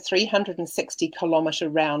me, it's a 360-kilometre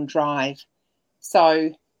round drive.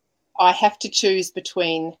 So I have to choose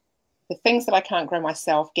between the things that I can't grow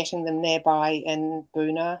myself, getting them nearby in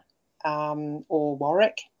Boona or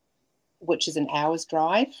Warwick, which is an hour's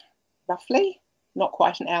drive, roughly. Not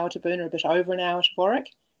quite an hour to Boona, a bit over an hour to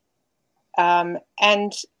Warwick.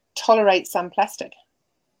 And tolerate some plastic.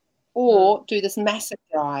 Or do this massive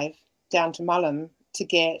drive down to Mullum to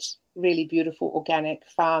get really beautiful organic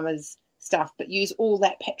farmers stuff, but use all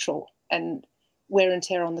that petrol and wear and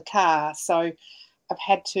tear on the car. So I've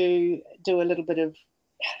had to do a little bit of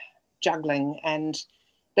juggling,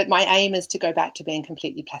 but my aim is to go back to being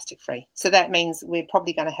completely plastic free. So that means we're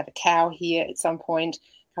probably going to have a cow here at some point.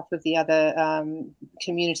 A couple of the other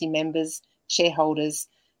community members, shareholders,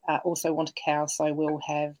 also want a cow, so we'll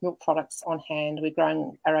have milk products on hand. We're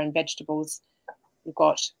growing our own vegetables. We've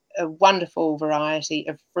got a wonderful variety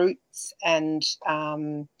of fruits and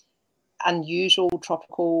unusual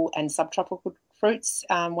tropical and subtropical fruits.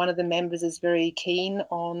 One of the members is very keen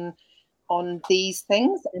on these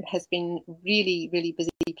things and has been really, really busy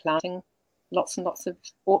planting lots and lots of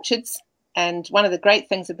orchards. And one of the great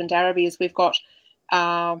things of Bundarraby is we've got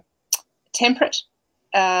temperate,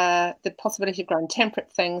 the possibility of growing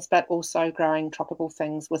temperate things, but also growing tropical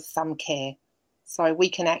things with some care. So we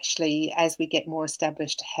can actually, as we get more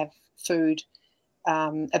established, have food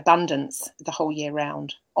abundance the whole year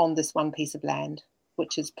round on this one piece of land,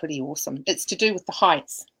 which is pretty awesome. It's to do with the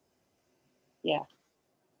heights. Yeah.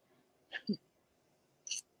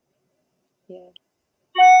 Yeah.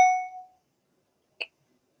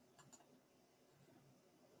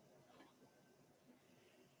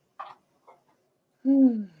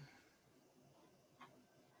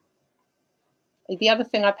 The other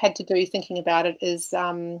thing I've had to do thinking about it is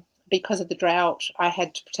because of the drought, I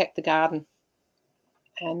had to protect the garden,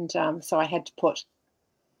 and so I had to put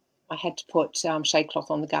shade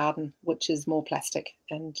cloth on the garden, which is more plastic,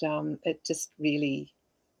 and it just really,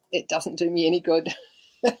 it doesn't do me any good.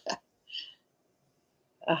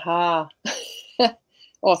 Aha.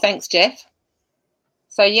 Oh, thanks, Jeff.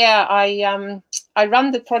 So yeah, I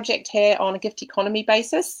run the project here on a gift economy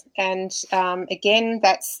basis, and again,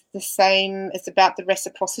 that's the same. It's about the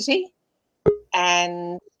reciprocity,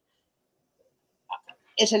 and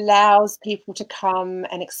it allows people to come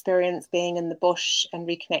and experience being in the bush and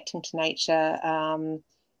reconnecting to nature,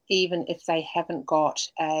 even if they haven't got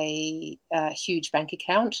a huge bank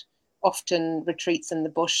account often retreats in the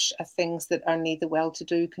bush are things that only the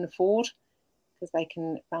well-to-do can afford, because they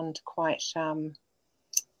can run to quite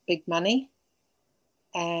big money.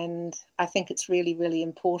 And I think it's really, really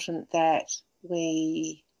important that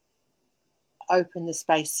we open the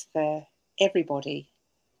space for everybody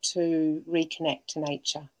to reconnect to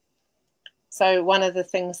nature. So one of the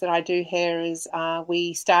things that I do here is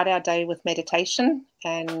we start our day with meditation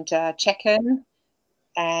and check-in,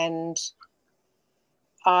 and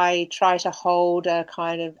I try to hold a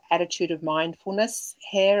kind of attitude of mindfulness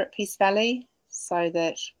here at Peace Valley, so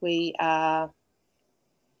that we're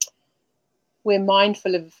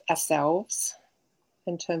mindful of ourselves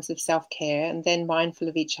in terms of self-care, and then mindful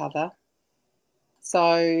of each other.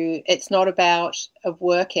 So it's not about a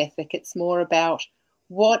work ethic, it's more about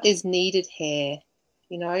what is needed here.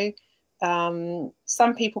 You know,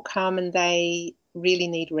 some people come and they really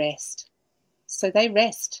need rest. So they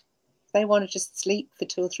rest. They want to just sleep for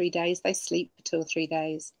 2 or 3 days. They sleep for 2 or 3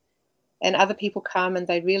 days. And other people come and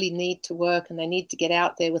they really need to work, and they need to get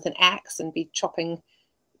out there with an axe and be chopping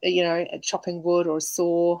wood or a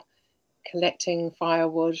saw, collecting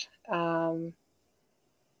firewood.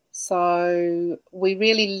 So we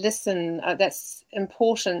really listen. That's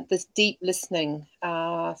important, this deep listening.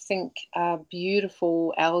 I think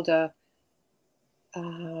beautiful elder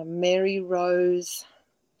Mary Rose,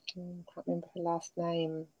 I can't remember her last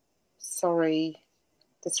name, sorry,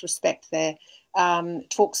 disrespect there,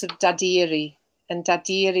 talks of Dadiri, and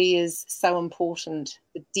Dadiri is so important,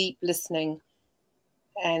 the deep listening,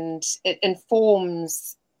 and it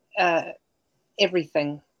informs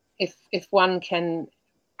everything. If one can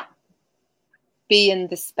be in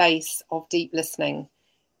the space of deep listening,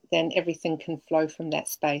 then everything can flow from that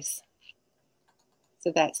space.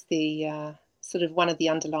 So that's the sort of one of the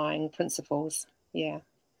underlying principles. Yeah.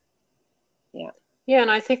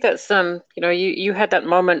 And I think that's you had that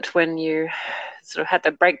moment when you sort of had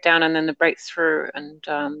the breakdown and then the breakthrough, and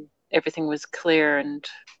everything was clear, and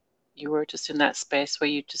you were just in that space where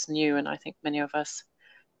you just knew. And I think many of us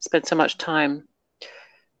spend so much time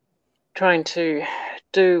trying to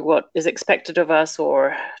do what is expected of us,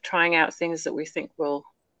 or trying out things that we think will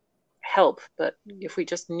help. But if we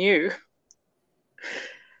just knew,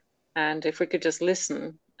 and if we could just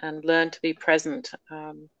listen and learn to be present,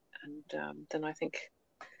 then I think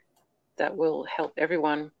that will help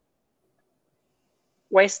everyone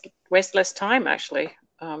waste less time, actually,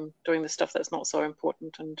 doing the stuff that's not so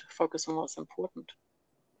important, and focus on what's important.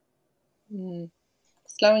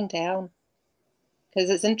 Slowing down. Because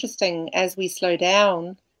it's interesting, as we slow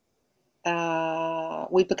down,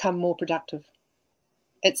 we become more productive.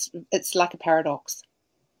 It's like a paradox.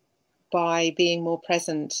 By being more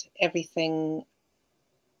present, everything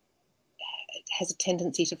has a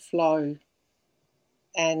tendency to flow,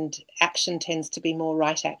 and action tends to be more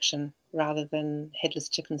right action rather than headless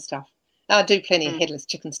chicken stuff. I do plenty of headless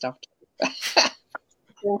chicken stuff.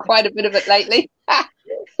 Quite a bit of it lately.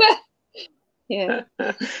 Yeah.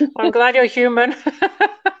 I'm glad you're human.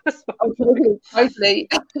 Totally.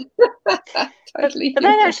 Totally. But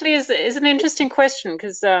that actually is an interesting question,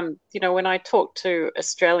 because when I talk to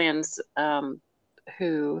Australians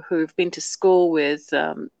who've been to school with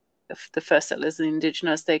the first settlers and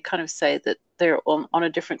Indigenous, they kind of say that they're on a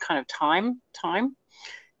different kind of time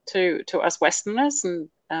to us Westerners,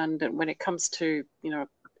 and when it comes to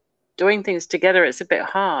doing things together, it's a bit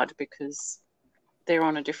hard because they're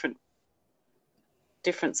on a different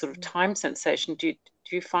sort of time sensation. Do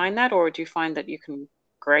you find that, or do you find that you can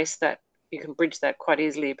grace that, you can bridge that quite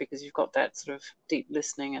easily because you've got that sort of deep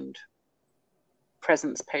listening and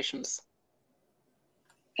presence, patience?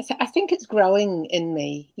 I think it's growing in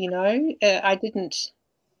me, I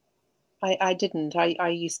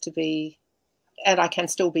used to be, and I can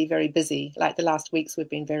still be, very busy. Like the last weeks we've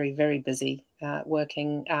been very, very busy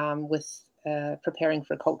working with preparing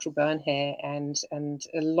for a cultural burn here, and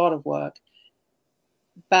a lot of work.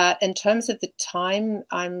 But in terms of the time,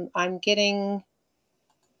 I'm getting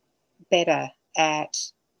better at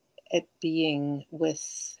being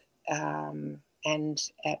with and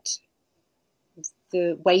at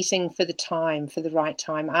the waiting for the time, for the right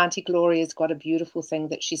time. Auntie Gloria's got a beautiful thing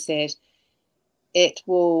that she said. It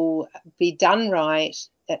will be done right.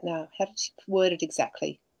 How did she word it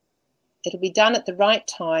exactly? It'll be done at the right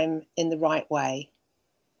time in the right way.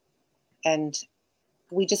 And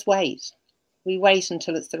we just wait. We wait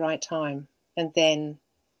until it's the right time, and then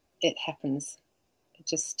it happens.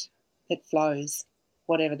 It flows,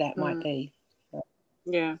 whatever that might be.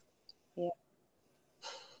 Yeah.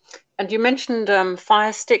 And you mentioned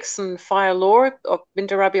fire sticks and fire law.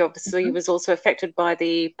 Bindarabi obviously was also affected by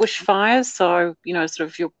the bushfires. So, sort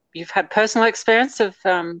of you've had personal experience of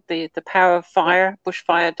the power of fire,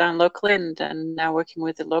 bushfire done locally, and now working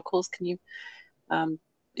with the locals. Can you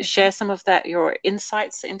share some of that, your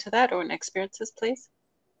insights into that or experiences, please?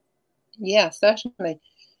 Yeah, certainly.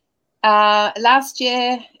 Last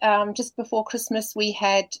year, just before Christmas, we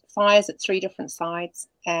had fires at 3 different sites,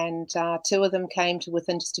 and 2 of them came to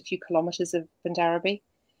within just a few kilometres of Bindarabi,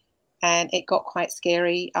 and it got quite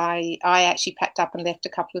scary. I actually packed up and left a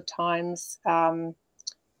couple of times.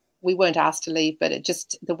 We weren't asked to leave, but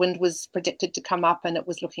the wind was predicted to come up, and it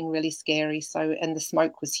was looking really scary. So, and the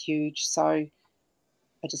smoke was huge, so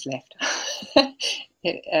I just left.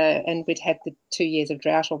 And we'd had the 2 years of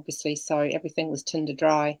drought, obviously, so everything was tinder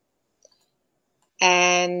dry.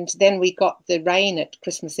 And then we got the rain at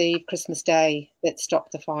Christmas Eve, Christmas Day, that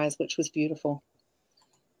stopped the fires, which was beautiful.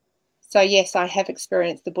 So yes, I have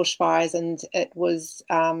experienced the bushfires, and it was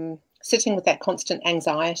sitting with that constant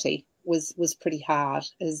anxiety was pretty hard.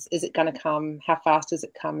 Is it going to come? How fast is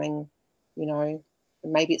it coming?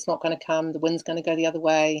 Maybe it's not going to come. The wind's going to go the other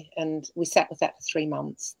way, and we sat with that for 3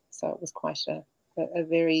 months. So it was quite a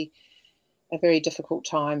very difficult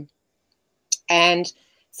time. And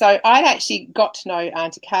so I'd actually got to know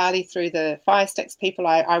Auntie Carly through the Fire Sticks people.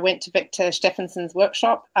 I went to Victor Stephenson's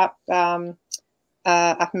workshop up in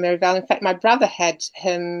Maryvale. In fact, my brother had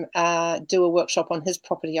him do a workshop on his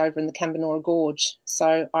property over in the Cambanora Gorge.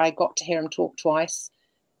 So I got to hear him talk twice,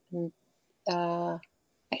 and,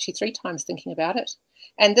 actually 3 times thinking about it.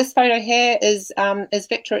 And this photo here is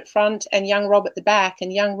Victor at front and young Rob at the back.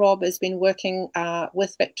 And young Rob has been working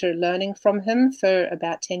with Victor, learning from him for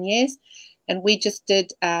about 10 years. And we just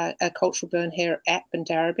did a cultural burn here at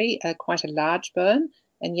Bindarabi, quite a large burn.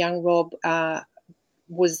 And young Rob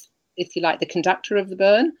was, if you like, the conductor of the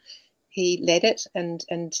burn. He led it and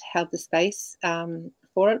held the space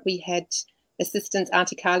for it. We had assistants.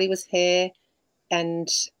 Auntie Carly was here, and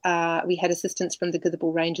we had assistants from the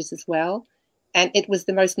Githabul Rangers as well. And it was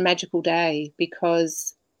the most magical day,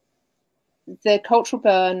 because the cultural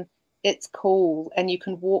burn, it's cool and you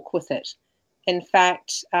can walk with it. In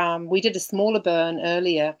fact, we did a smaller burn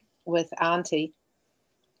earlier with Auntie,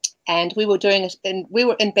 and we were doing it, and we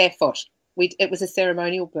were in barefoot. It was a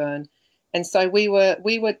ceremonial burn, and so we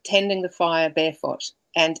were tending the fire barefoot,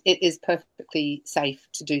 and it is perfectly safe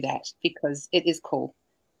to do that because it is cool.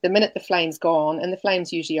 The minute the flame's gone, and the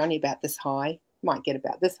flame's usually only about this high, might get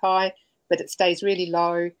about this high, but it stays really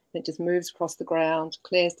low, and it just moves across the ground,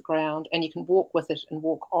 clears the ground, and you can walk with it and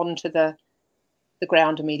walk onto the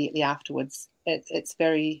ground immediately afterwards. It's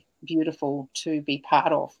very beautiful to be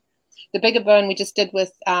part of. The bigger burn we just did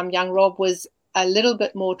with young Rob was a little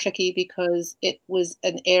bit more tricky, because it was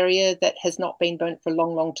an area that has not been burnt for a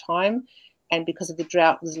long, long time, and because of the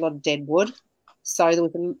drought, there's a lot of dead wood. So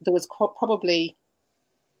there was probably,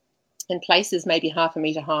 in places, maybe 1/2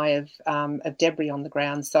 metre high of debris on the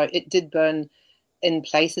ground. So it did burn in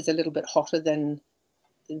places a little bit hotter than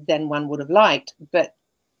one would have liked. But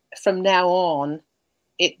from now on,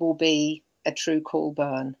 it will be a true cool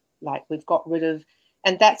burn. Like, we've got rid of,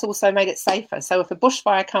 and that's also made it safer. So if a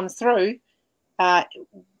bushfire comes through,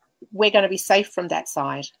 we're going to be safe from that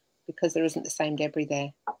side, because there isn't the same debris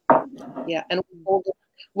there. Yeah, and all the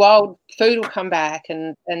wild food will come back,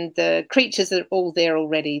 and the creatures are all there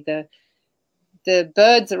already. The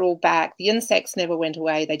birds are all back. The insects never went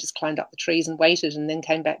away. They just climbed up the trees and waited, and then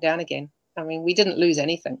came back down again. I mean, we didn't lose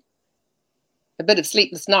anything. A bit of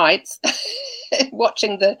sleepless nights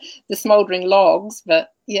watching the smouldering logs,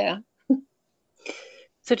 but yeah.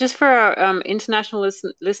 So just for our international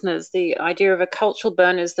listeners, the idea of a cultural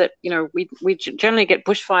burn is that, we generally get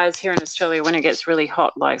bushfires here in Australia when it gets really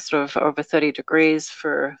hot, like sort of over 30 degrees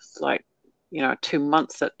for 2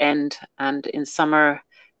 months at end. And in summer,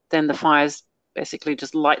 then the fires basically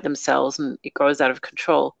just light themselves and it goes out of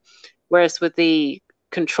control. Whereas with the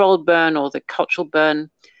controlled burn or the cultural burn,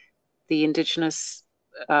 the Indigenous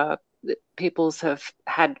peoples have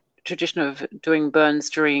had tradition of doing burns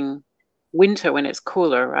during winter when it's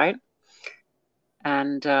cooler, right?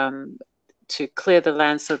 And to clear the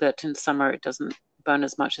land so that in summer it doesn't burn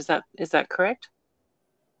as much. Is that correct?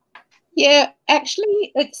 Yeah,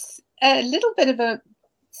 actually, it's a little bit of a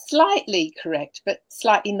slightly correct, but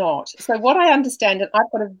slightly not. So what I understand, and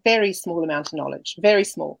I've got a very small amount of knowledge, very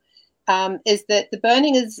small, is that the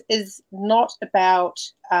burning is not about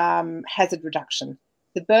hazard reduction.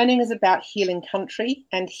 The burning is about healing country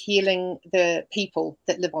and healing the people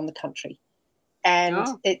that live on the country. And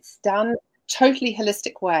it's done totally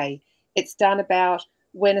holistic way. It's done about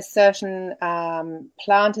when a certain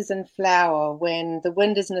plant is in flower, when the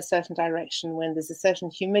wind is in a certain direction, when there's a certain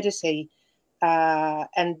humidity,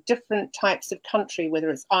 and different types of country, whether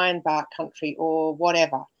it's ironbark country or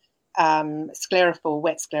whatever, sclerophyll,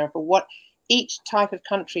 wet sclerophyll, each type of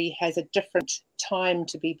country has a different time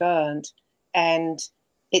to be burned, and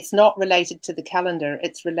it's not related to the calendar.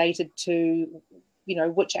 It's related to,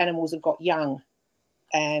 which animals have got young,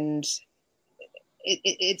 and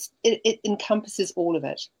it encompasses all of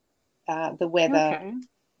it, the weather, Okay.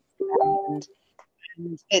 and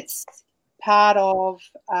it's part of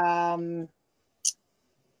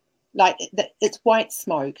it's white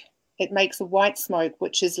smoke. It makes a white smoke,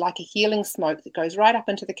 which is like a healing smoke that goes right up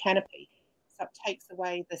into the canopy. So it takes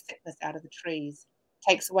away the sickness out of the trees,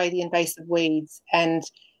 takes away the invasive weeds, and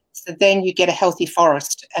so then you get a healthy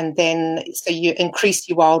forest, and then so you increase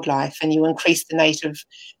your wildlife and you increase the native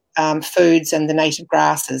foods and the native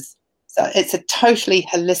grasses. So it's a totally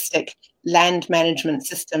holistic land management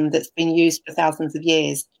system that's been used for thousands of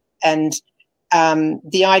years. And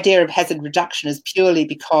the idea of hazard reduction is purely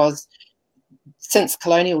because since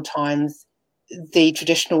colonial times, the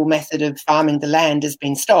traditional method of farming the land has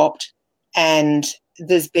been stopped, and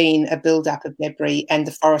there's been a build-up of debris, and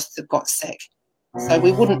the forests have got sick. So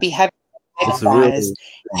we wouldn't be having fires.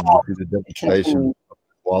 The devastation of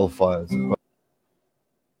wildfires.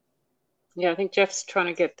 Yeah, I think Jeff's trying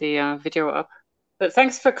to get the video up. But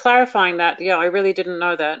thanks for clarifying that. Yeah, I really didn't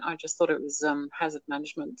know that. I just thought it was hazard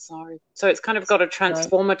management. Sorry. So it's kind of got a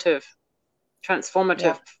transformative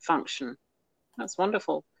function. That's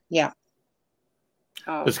wonderful. Yeah.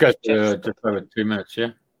 Oh, This goes to just over 2 minutes,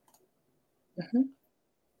 yeah? Mm-hmm.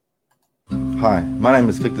 Hi, my name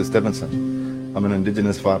is Victor Stevenson. I'm an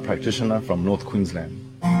Indigenous fire practitioner from North Queensland.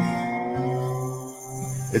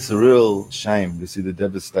 It's a real shame to see the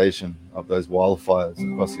devastation of those wildfires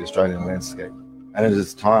across the Australian landscape. And it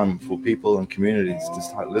is time for people and communities to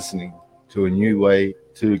start listening to a new way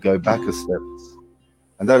to go back a step.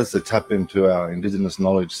 And that is to tap into our Indigenous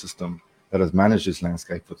knowledge system that has managed this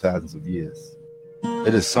landscape for thousands of years.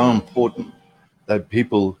 It is so important that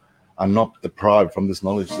people are not deprived from this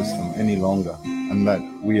knowledge system any longer, and that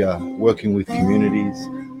we are working with communities,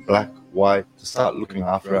 black, white, to start looking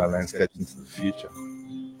after our landscapes into the future.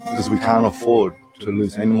 Because we can't afford to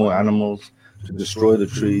lose any more animals, to destroy the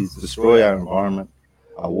trees, destroy our environment,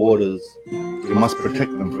 our waters. We must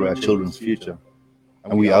protect them for our children's future,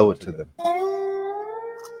 and we owe it to them.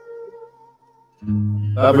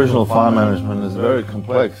 Aboriginal fire management is very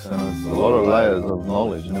complex, and it's a lot of layers of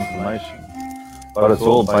knowledge and information. But it's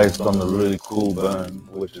all based on the really cool burn,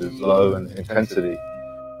 which is low in intensity.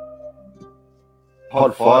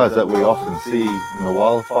 Hot fires that we often see in the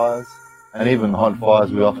wildfires, and even hot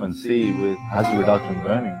fires we often see with hazard reduction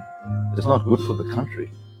burning, it's not good for the country.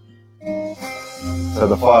 So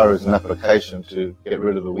the fire is an application to get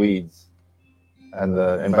rid of the weeds and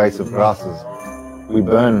the invasive grasses. We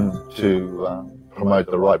burn to promote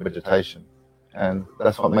the right vegetation, and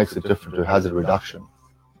that's what makes it different to hazard reduction.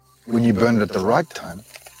 When you burn it at the right time,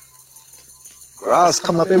 grass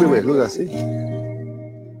coming up everywhere. Look, I see.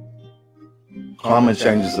 Climate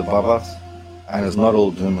change is above us, and it's not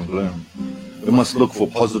all doom and gloom. We must look for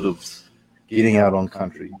positives, getting out on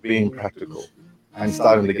country, being practical, and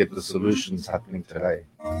starting to get the solutions happening today.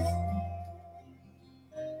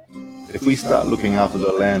 If we start looking after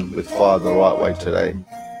the land with fire the right way today,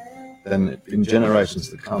 then in generations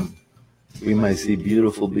to come, we may see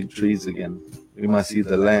beautiful big trees again. We might see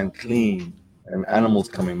the land clean and animals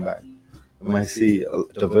coming back. We may see a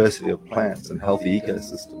diversity of plants and healthy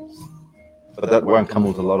ecosystems. But that won't come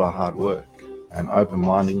with a lot of hard work and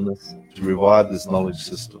open-mindedness to revive this knowledge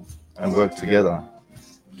system and work together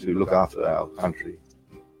to look after our country.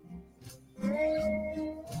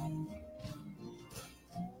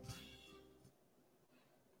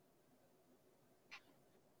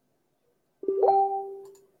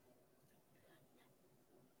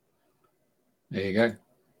 There you go.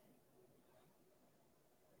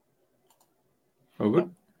 All good?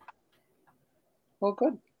 All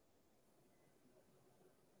good.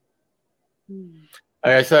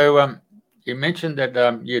 Okay, so you mentioned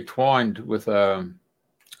that you twined with a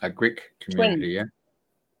Greek community,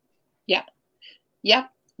 yeah? Yeah.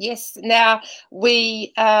 Yes. Now,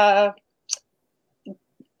 we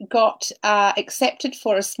got accepted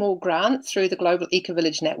for a small grant through the Global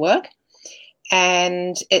Eco-Village Network,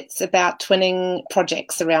 and it's about twinning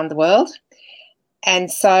projects around the world.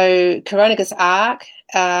 And so Coronagus Ark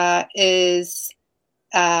is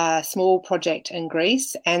a small project in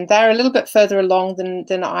Greece, and they're a little bit further along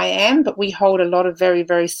than I am, but we hold a lot of very,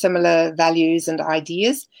 very similar values and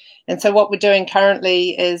ideas. And so what we're doing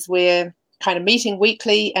currently is we're kind of meeting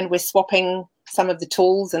weekly, and we're swapping some of the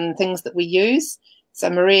tools and things that we use. So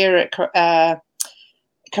Maria at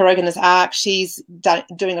Carogana's Arc, she's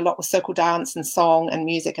doing a lot with circle dance and song and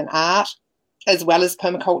music and art, as well as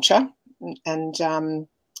permaculture and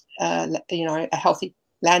a healthy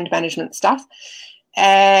land management stuff.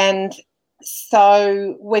 And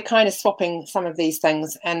so we're kind of swapping some of these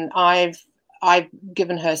things, and I've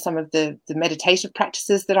given her some of the meditative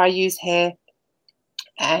practices that I use here.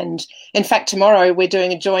 And in fact, tomorrow we're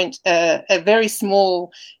doing a very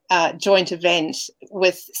small joint event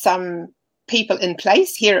with some people in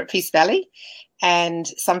place here at Peace Valley and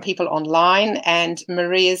some people online. And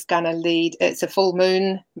Maria's going to lead. It's a full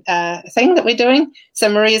moon thing that we're doing. So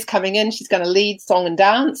Maria's coming in. She's going to lead song and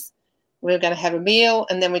dance. We're going to have a meal,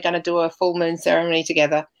 and then we're going to do a full moon ceremony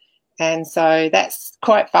together. And so that's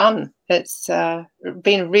quite fun. It's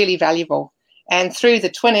been really valuable. And through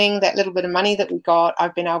the twinning, that little bit of money that we got,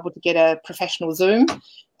 I've been able to get a professional Zoom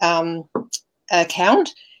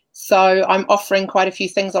account. So I'm offering quite a few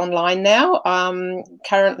things online now.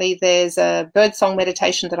 Currently, there's a birdsong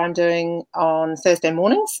meditation that I'm doing on Thursday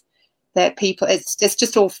mornings. That people, it's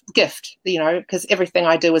just all gift, because everything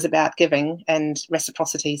I do is about giving and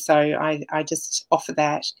reciprocity. So I just offer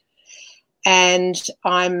that. And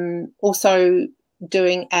I'm also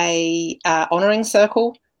doing a honouring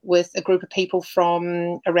circle with a group of people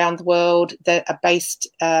from around the world that are based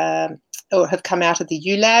or have come out of the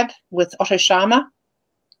ULab with Otto Sharma.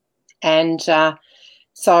 And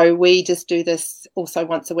so we just do this also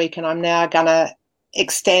once a week, and I'm now going to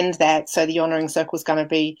extend that. So the honouring circle is going to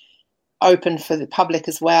be open for the public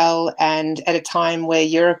as well, and at a time where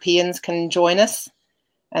Europeans can join us.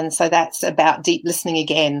 And so that's about deep listening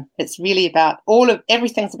again. It's really about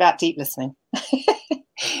everything's about deep listening.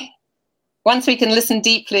 Once we can listen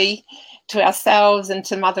deeply to ourselves and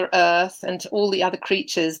to Mother Earth and to all the other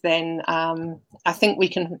creatures, then I think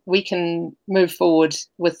we can move forward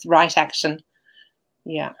with right action.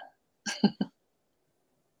 Yeah.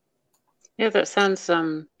 Yeah, that sounds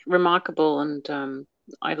remarkable, and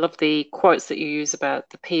I love the quotes that you use about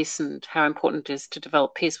the peace and how important it is to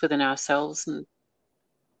develop peace within ourselves. And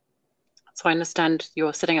so I understand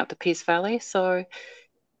you're setting up the Peace Valley. So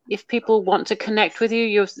if people want to connect with you,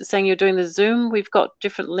 you're saying you're doing the Zoom. We've got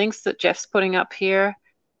different links that Jeff's putting up here.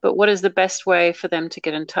 But what is the best way for them to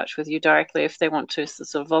get in touch with you directly if they want to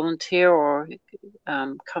sort of volunteer or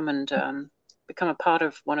come and become a part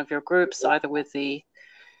of one of your groups, either with the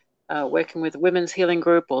working with the Women's Healing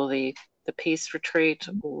Group or the Peace Retreat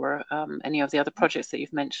or any of the other projects that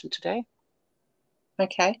you've mentioned today?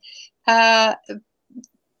 Okay.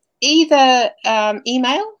 Either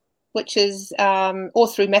email, which is, or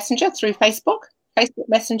through Messenger, through Facebook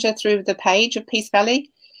Messenger, through the page of Peace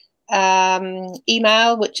Valley.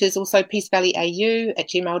 Email, which is also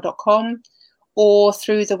peacevalleyau@gmail.com, or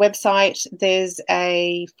through the website, there's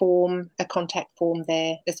a contact form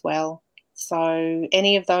there as well. So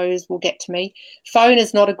any of those will get to me. Phone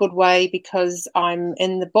is not a good way because I'm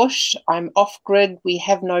in the bush. I'm off grid. We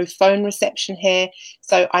have no phone reception here.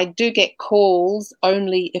 So I do get calls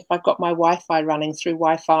only if I've got my Wi-Fi running through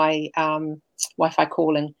Wi-Fi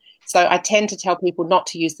calling. So I tend to tell people not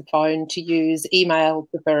to use the phone, to use email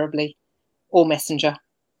preferably, or Messenger.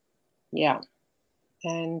 Yeah.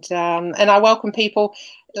 And I welcome people.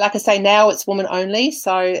 Like I say, now it's woman only.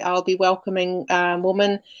 So I'll be welcoming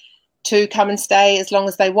women to come and stay as long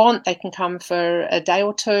as they want. They can come for a day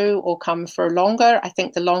or two or come for longer. I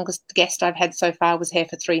think the longest guest I've had so far was here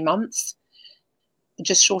for 3 months,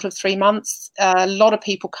 just short of 3 months. A lot of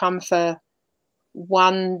people come for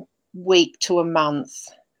 1 week to a month.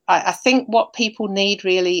 I think what people need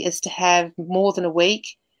really is to have more than a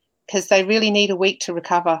week, because they really need a week to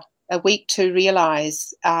recover, a week to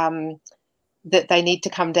realise that they need to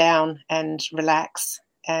come down and relax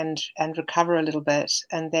and recover a little bit,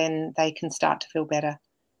 and then they can start to feel better.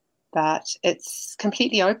 But it's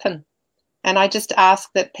completely open. And I just ask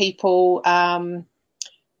that people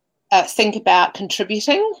think about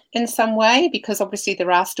contributing in some way, because obviously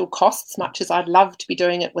there are still costs. Much as I'd love to be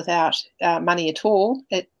doing it without money at all,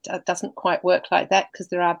 it doesn't quite work like that, because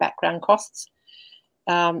there are background costs,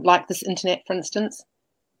 like this internet, for instance,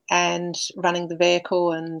 and running the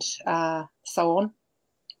vehicle and so on.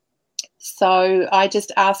 So I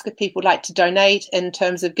just ask if people would like to donate in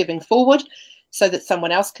terms of giving forward so that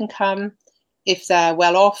someone else can come. If they're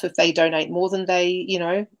well off, if they donate more than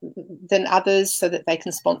than others, so that they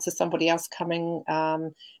can sponsor somebody else coming.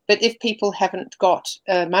 But if people haven't got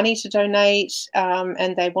money to donate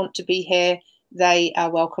and they want to be here, they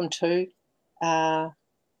are welcome to.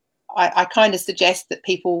 I kind of suggest that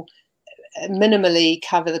people minimally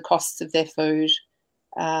cover the costs of their food,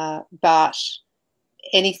 but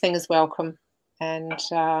anything is welcome. And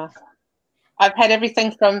I've had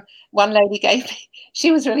everything from, one lady gave me,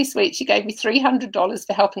 she was really sweet, she gave me $300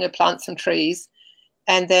 for helping her plant some trees.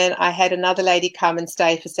 And then I had another lady come and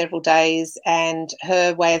stay for several days, and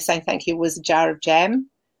her way of saying thank you was a jar of jam,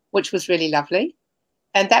 which was really lovely.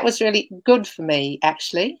 And that was really good for me,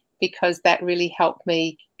 actually, because that really helped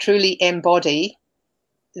me truly embody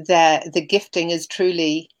that the gifting is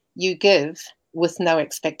truly you give with no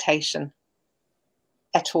expectation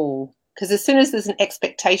at all. Because as soon as there's an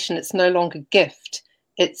expectation, it's no longer gift.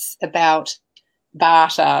 It's about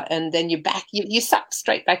barter, and then you suck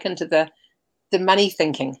straight back into the money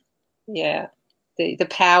thinking. Yeah, the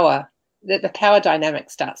power, the power dynamic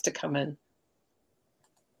starts to come in.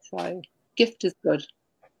 So gift is good.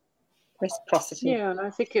 Reciprocity. Yeah, and I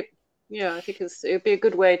think it'd be a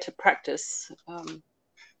good way to practice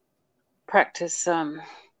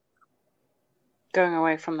going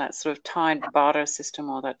away from that sort of tied barter system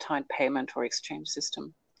or that tied payment or exchange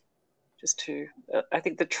system. Just to, I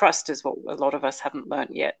think the trust is what a lot of us haven't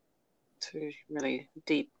learned yet, to really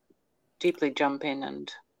deeply jump in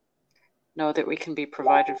and know that we can be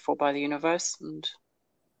provided for by the universe, and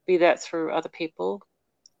be that through other people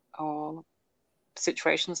or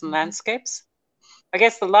situations and landscapes. I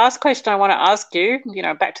guess the last question I want to ask you,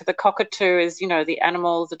 back to the cockatoo, is, the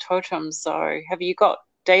animals, the totems. So have you got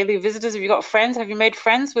daily visitors? Have you got friends? Have you made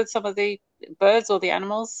friends with some of the birds or the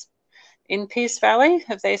animals in Peace Valley?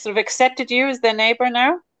 Have they sort of accepted you as their neighbor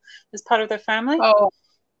now, as part of their family? Oh,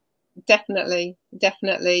 definitely.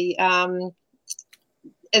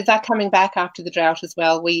 They're coming back after the drought as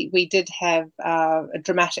well. We did have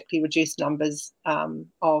dramatically reduced numbers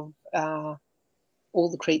of all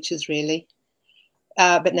the creatures, really.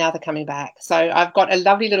 But now they're coming back. So I've got a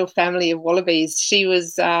lovely little family of wallabies. She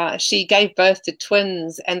gave birth to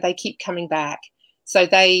twins, and they keep coming back. So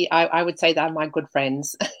I would say they're my good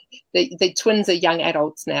friends. The twins are young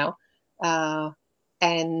adults now,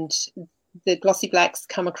 and the glossy blacks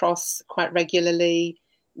come across quite regularly.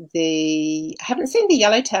 I haven't seen the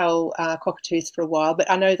yellowtail cockatoos for a while, but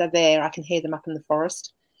I know they're there. I can hear them up in the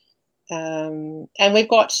forest. And we've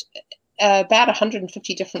got about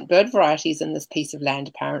 150 different bird varieties in this piece of land,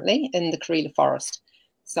 apparently, in the Karela forest.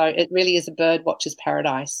 So it really is a bird watcher's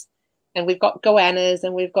paradise. And we've got goannas,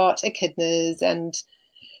 and we've got echidnas, and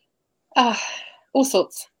all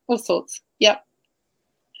sorts. Yep.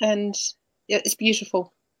 And it's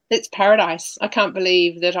beautiful. It's paradise. I can't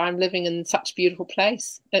believe that I'm living in such a beautiful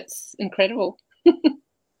place. It's incredible.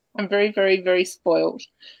 I'm very, very, very spoiled.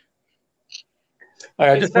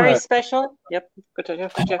 It's very special. Yep.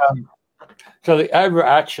 Good. So the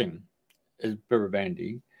overarching is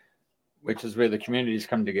Birrabandi, which is where the communities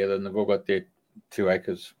come together, and they've all got their 2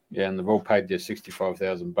 acres, and they've all paid their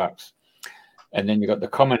 $65,000. And then you've got the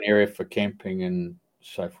common area for camping and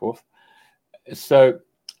so forth. So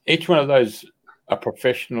each one of those are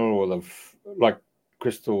professional, or they've, like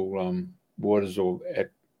Crystal Waters or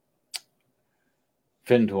at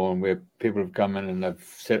Findhorn, where people have come in and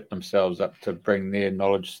they've set themselves up to bring their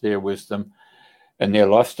knowledge, their wisdom, and their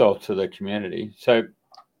lifestyle to the community. So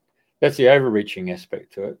that's the overreaching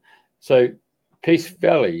aspect to it. So Peace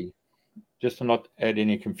Valley, just to not add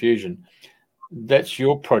any confusion, that's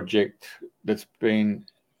your project you've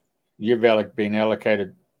been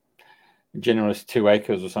allocated generous 2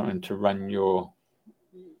 acres or something to run your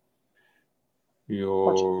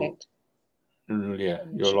lifestyle.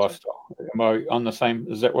 Am I on the same?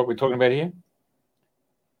 Is that what we're talking about here?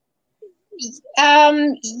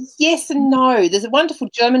 Yes and no. There's a wonderful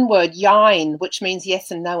German word, Jein, which means yes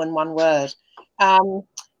and no in one word.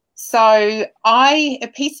 So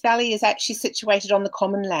Peace Valley is actually situated on the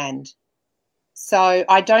common land. So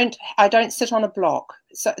I don't sit on a block.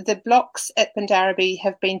 So the blocks at Bundarraby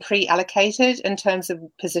have been pre-allocated in terms of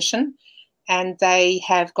position, and they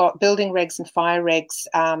have got building regs and fire regs,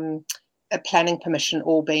 a planning permission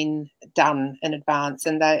all been done in advance.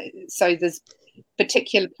 And so there's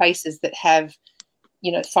particular places that have,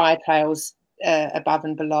 fire trails above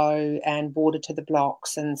and below and border to the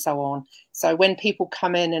blocks and so on. So when people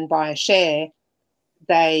come in and buy a share,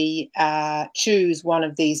 they choose one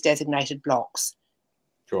of these designated blocks.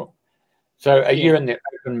 Sure. So are you in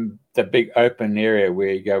the big open area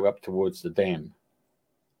where you go up towards the dam?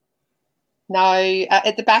 No,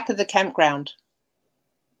 at the back of the campground.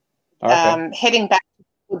 Okay. Heading back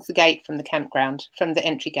towards the gate from the campground, from the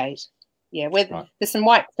entry gate. Yeah, there's some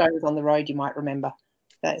white stones on the road, you might remember.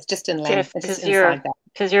 It's just in land. Jeff,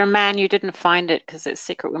 because you're a man, you didn't find it because it's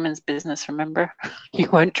secret women's business, remember? You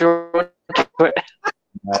weren't drawn to it.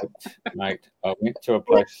 Mate, I went to a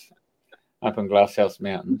place up in Glasshouse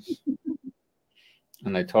Mountains,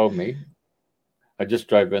 and they told me. I just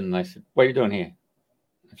drove in and they said, "What are you doing here?"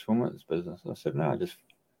 It's women's business. I said, "No, I just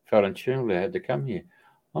felt intuitively I had to come here."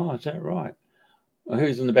 "Oh, is that right? Well,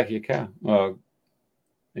 who's in the back of your car?" Well,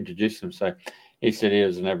 I introduced him. So he said he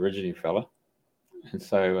was an Aborigine fella. And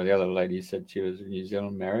so the other lady said she was in New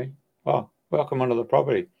Zealand, Mary. "Oh, welcome onto the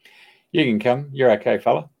property. You can come. You're okay,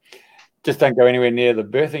 fella. Just don't go anywhere near the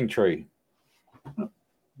birthing tree."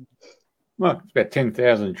 Well, it's about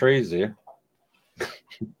 10,000 trees there.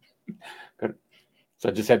 So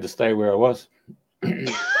I just had to stay where I was.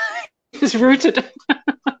 Just rooted.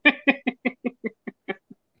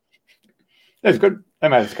 It was good. They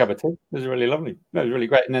made us a cup of tea. It was really lovely. It was really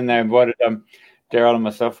great. And then they invited Daryl and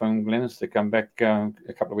myself and Glennis to come back a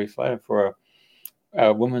couple of weeks later for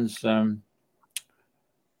a women's, it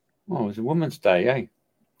was a Women's Day, eh?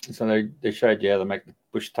 So they showed you how they make the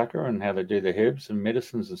bush tucker and how they do the herbs and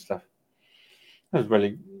medicines and stuff. It was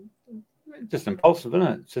really just impulsive,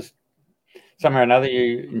 isn't it? It's just somehow or another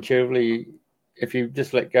you intuitively, if you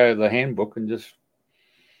just let go of the handbook and just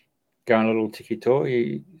go on a little tiki-tour,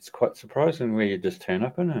 it's quite surprising where you just turn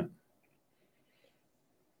up, isn't it?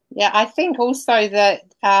 Yeah, I think also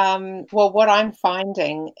that, what I'm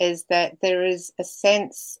finding is that there is a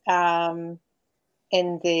sense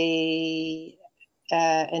in the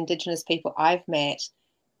Indigenous people I've met,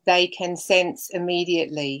 they can sense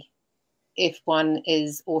immediately if one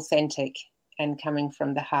is authentic and coming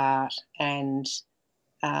from the heart. And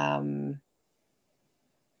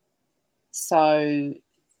so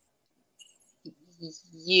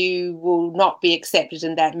you will not be accepted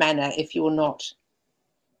in that manner if you're not,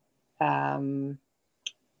 I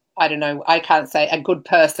don't know, I can't say a good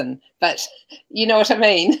person, but you know what I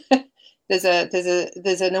mean? There's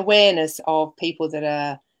an awareness of people that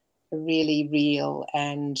are really real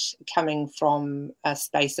and coming from a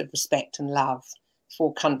space of respect and love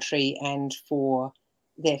for country and for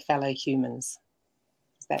their fellow humans.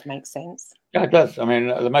 Does that make sense? Yeah, it does. I mean,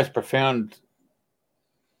 the most profound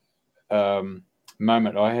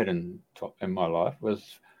moment I had in my life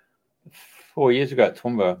was 4 years ago at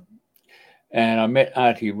Toowoomba, and I met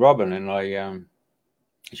Auntie Robin, and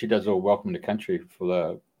she does all Welcome to Country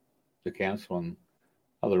for the council and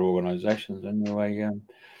other organisations. Anyway, I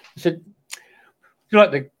said, "Would you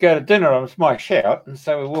like to go to dinner?" It's my shout. And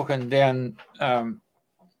so we're walking down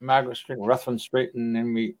Margaret Street, Ruthven Street, and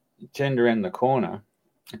then we turned around the corner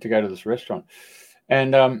to go to this restaurant.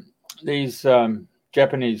 And these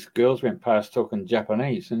Japanese girls went past talking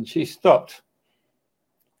Japanese, and she stopped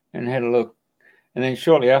and had a look. And then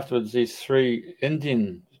shortly afterwards, these 3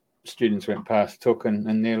 Indian students went past talking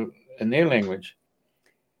in their language.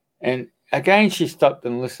 And again, she stopped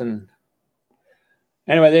and listened.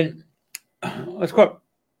 Anyway, then I was quite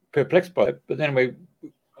perplexed by it. But then I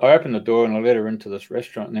opened the door and I let her into this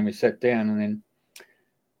restaurant, and then we sat down, and then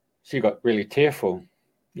she got really tearful.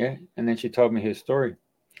 Yeah. And then she told me her story.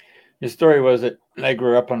 Her story was that they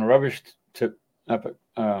grew up on a rubbish tip up at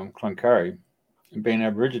Cloncurry, and being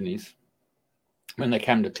Aborigines, when they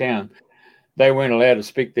came to town, they weren't allowed to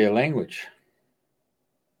speak their language.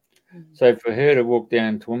 So for her to walk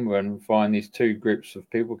down to Toowoomba and find these 2 groups of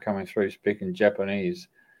people coming through speaking Japanese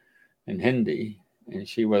and Hindi, and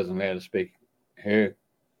she wasn't allowed to speak her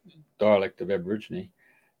dialect of Aborigine.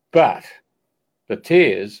 But the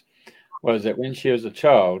tears was that when she was a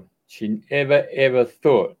child, she ever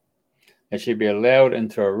thought that she'd be allowed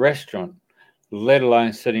into a restaurant, let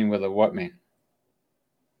alone sitting with a white man.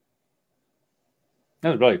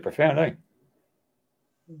 That was really profound, eh?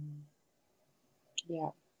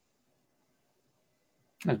 Yeah.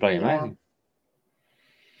 That's bloody amazing.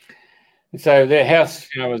 And so their house,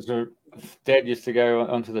 was Dad used to go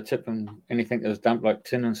onto the tip and anything that was dumped, like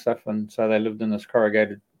tin and stuff, and so they lived in this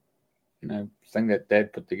corrugated, thing that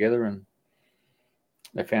Dad put together, and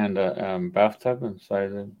they found a bathtub, and so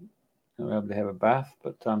they were able to have a bath,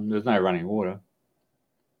 but there's no running water.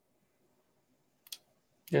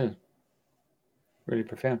 Yeah, really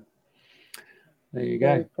profound. There you go.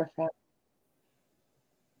 Very profound.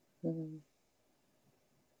 Mm.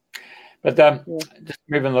 But just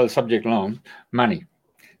moving the subject along, money.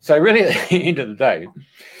 So really, at the end of the day,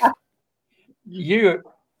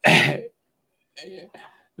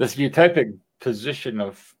 this utopic position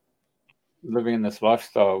of living in this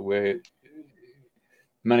lifestyle where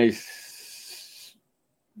money's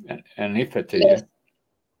an effort to you.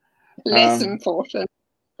 Less important,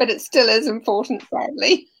 but it still is important,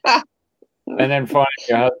 sadly. And then finding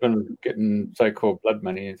your husband getting so-called blood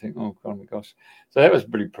money, and think, "Oh, God, my gosh." So that was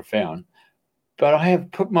pretty profound. But I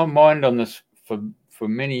have put my mind on this for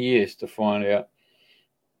many years to find out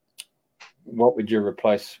what would you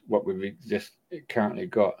replace what we've just currently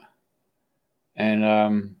got.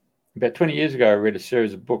 And about 20 years ago, I read a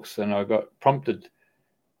series of books, and I got prompted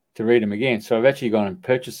to read them again. So I've actually gone and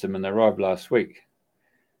purchased them, and they arrived last week.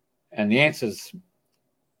 And the answers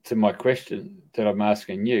to my question that I'm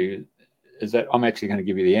asking you is that I'm actually going to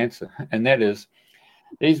give you the answer. And that is,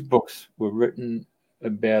 these books were written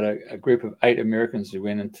about a group of 8 Americans who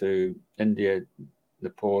went into India,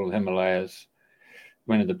 Nepal, Himalayas,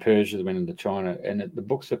 went into Persia, went into China. And the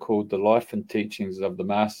books are called The Life and Teachings of the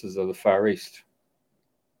Masters of the Far East.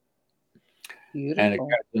 Beautiful. And it goes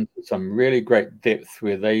into some really great depth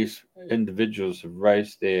where these individuals have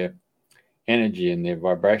raised their energy and their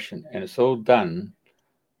vibration. And it's all done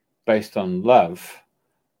based on love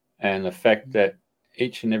and the fact that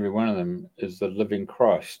each and every one of them is the living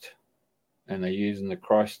Christ. And they're using the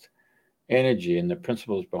Christ energy and the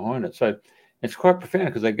principles behind it. So it's quite profound,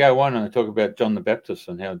 because they go on and they talk about John the Baptist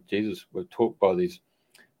and how Jesus was taught by these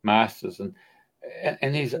masters.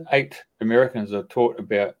 And these 8 Americans are taught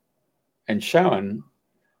about and shown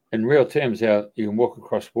in real terms how you can walk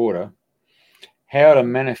across water, how to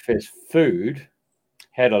manifest food,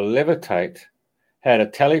 how to levitate, how to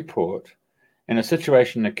teleport. And a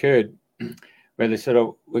situation occurred where they said,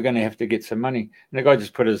 "Oh, we're going to have to get some money." And the guy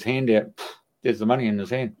just put his hand out. There's the money in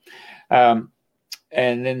his hand. And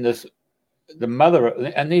then the mother,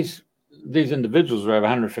 and these individuals are over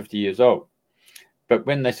 150 years old. But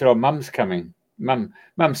when they said, "Oh, Mum's coming,"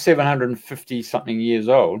 Mum's 750 something years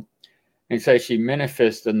old. And so she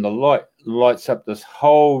manifests, and the light lights up this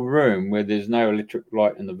whole room where there's no electric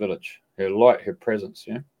light in the village. Her light, her presence,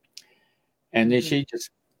 yeah. And then she just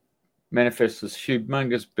manifests this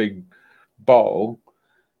humongous big bowl,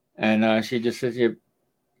 and she just says, "Yeah,"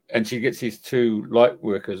 and she gets these 2 light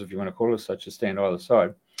workers, if you want to call it such, to stand either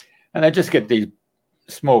side, and they just get these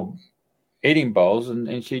small eating bowls,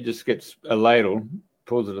 and she just gets a ladle,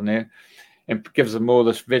 pulls it in there, and gives them all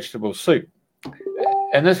this vegetable soup.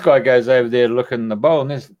 And this guy goes over there looking in the bowl,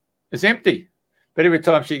 and it's empty. But every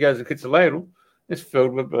time she goes and gets a ladle, it's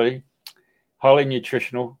filled with bloody highly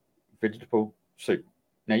nutritional vegetable soup.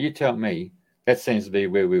 Now, you tell me, that seems to be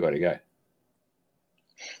where we've got to go.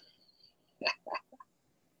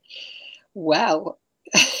 Well,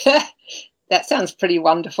 that sounds pretty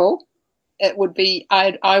wonderful. It would be,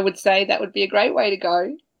 I would say that would be a great way to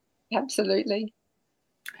go. Absolutely.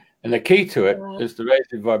 And the key to it is to raise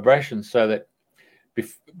the vibration so that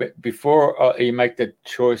before you make the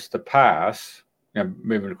choice to pass,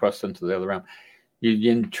 moving across into the other realm, you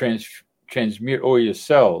then transmute all your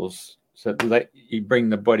cells so that you bring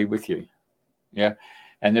the body with you. Yeah.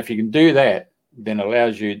 And if you can do that, then it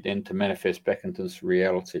allows you then to manifest back into this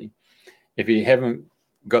reality. If you haven't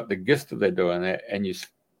got the gift of doing that and you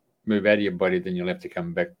move out of your body, then you'll have to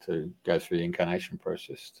come back to go through the incarnation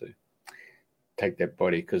process to take that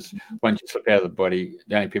body, because once you slip out of the body,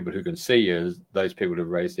 the only people who can see you is those people who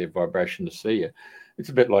raise their vibration to see you. It's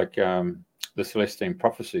a bit like the Celestine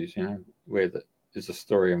prophecies, where there's a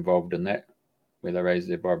story involved in that, where they raise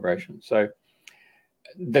their vibration. So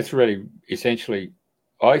that's really essentially,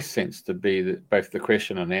 I sense, to be both the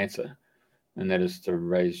question and answer, and that is to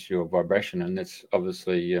raise your vibration. And that's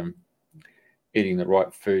obviously eating the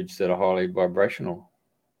right foods that are highly vibrational.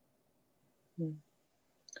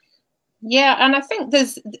 Yeah, and I think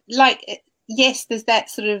there's there's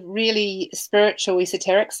that sort of really spiritual,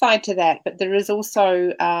 esoteric side to that, but there is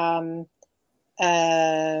also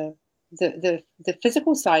the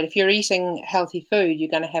physical side. If you're eating healthy food,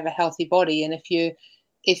 you're going to have a healthy body, and if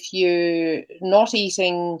you're not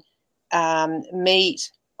eating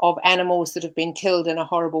meat of animals that have been killed in a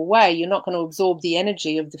horrible way, you're not going to absorb the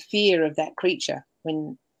energy of the fear of that creature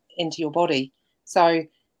into your body. So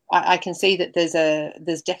I can see that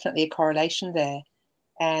there's definitely a correlation there,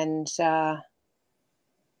 and I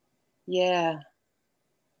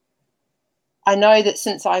know that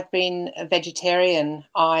since I've been a vegetarian,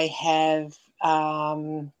 I have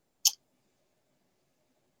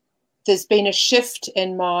there's been a shift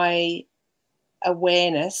in my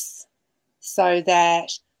awareness, so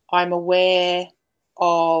that I'm aware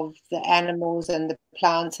of the animals and the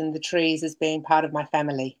plants and the trees as being part of my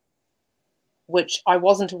family, which I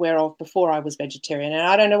wasn't aware of before I was vegetarian. And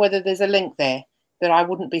I don't know whether there's a link there, but I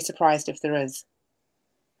wouldn't be surprised if there is.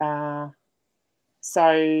 And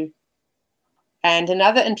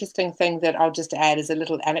another interesting thing that I'll just add as a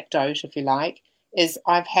little anecdote, if you like, is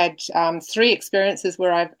I've had 3 experiences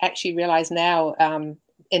where I've actually realized now,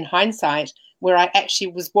 in hindsight, where I actually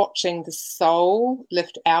was watching the soul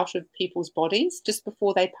lift out of people's bodies just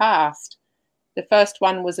before they passed. The first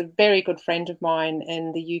one was a very good friend of mine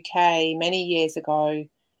in the UK many years ago,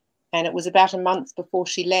 and it was about a month before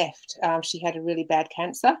she left. She had a really bad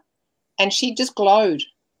cancer, and she just glowed.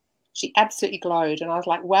 She absolutely glowed. And I was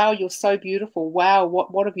like, wow, you're so beautiful. Wow,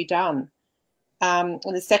 what have you done? And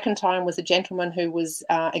the second time was a gentleman who was,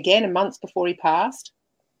 again, a month before he passed.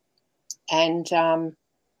 And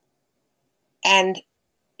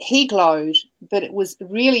he glowed, but it was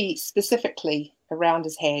really specifically around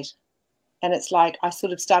his head. And it's like I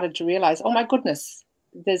sort of started to realize, oh, my goodness,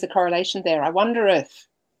 there's a correlation there. I wonder if.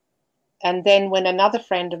 And then when another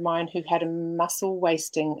friend of mine who had a muscle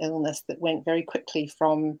wasting illness that went very quickly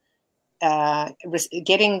from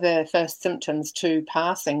getting the first symptoms to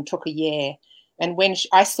passing took a year. And when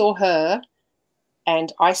I saw her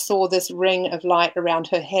and I saw this ring of light around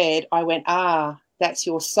her head, I went, that's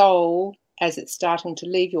your soul as it's starting to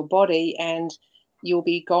leave your body, and you'll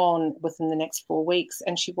be gone within the next 4 weeks.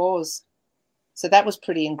 And she was. So that was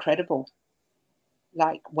pretty incredible.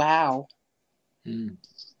 Like, wow. Mm.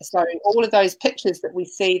 So all of those pictures that we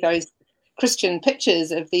see, those Christian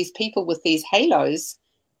pictures of these people with these halos,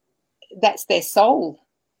 that's their soul,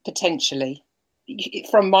 potentially,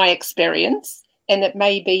 from my experience. And it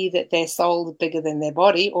may be that their soul is bigger than their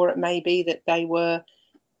body, or it may be that they were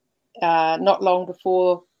not long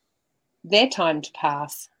before their time to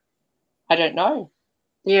pass. I don't know.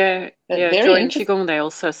 Yeah, Joy, in Qigong, they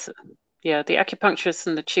also, the acupuncturists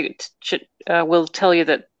and the will tell you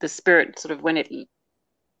that the spirit sort of when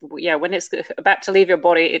it's about to leave your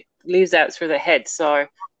body, it leaves out through the head. So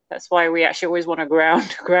that's why we actually always want to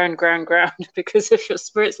ground, because if your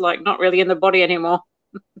spirit's like not really in the body anymore,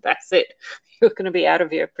 that's it. You're going to be out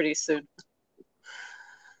of here pretty soon.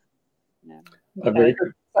 Yeah. Okay.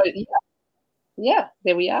 So, yeah,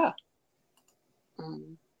 there we are.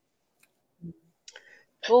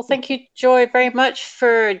 Well, thank you, Joy, very much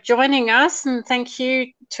for joining us, and thank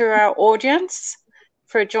you to our audience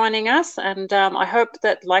for joining us. And I hope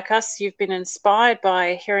that, like us, you've been inspired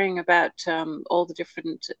by hearing about all the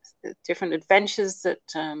different adventures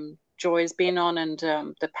that Joy's been on, and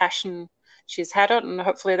the passion she's had on, and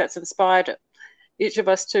hopefully that's inspired each of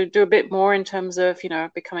us to do a bit more in terms of,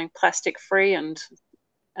 becoming plastic free and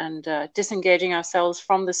disengaging ourselves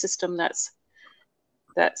from the system that's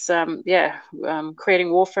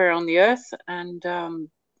creating warfare on the earth, and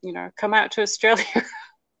come out to Australia,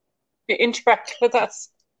 interact with us,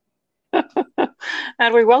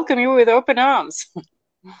 and we welcome you with open arms.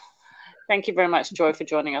 Thank you very much, Joy, for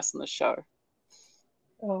joining us on the show.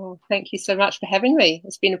 Oh, thank you so much for having me.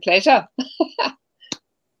 It's been a pleasure.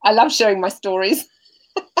 I love sharing my stories.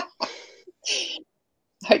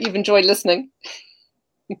 Hope you've enjoyed listening.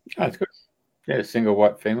 That's good. Yeah, a single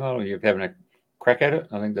white female, you're having a crack at it.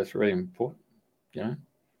 I think that's really important.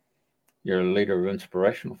 You're a leader of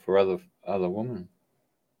inspiration for other women.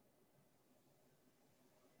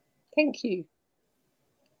 Thank you.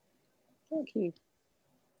 Thank you.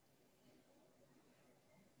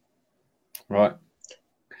 Right.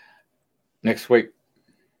 Next week.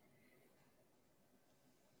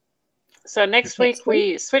 So next week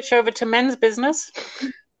we switch over to men's business.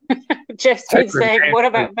 Jeff's been saying, what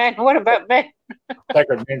about men? What about men?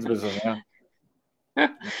 Sacred men's business now.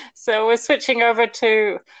 So we're switching over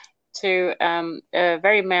to a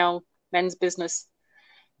very male men's business.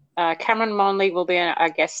 Cameron Monley will be our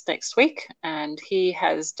guest next week, and he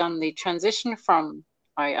has done the transition from,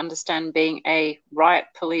 I understand, being a riot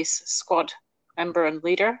police squad member and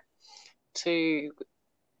leader to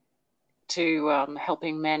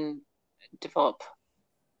helping men develop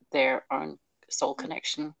their own soul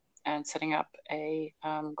connection and setting up a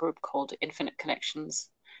group called Infinite Connections.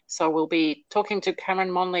 So we'll be talking to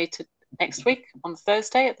Cameron Monley next week on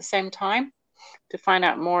Thursday at the same time to find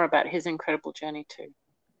out more about his incredible journey too.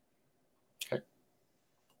 Okay.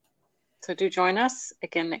 So do join us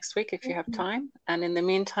again next week if you have time. And in the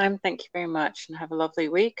meantime, thank you very much and have a lovely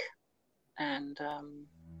week. And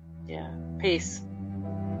peace.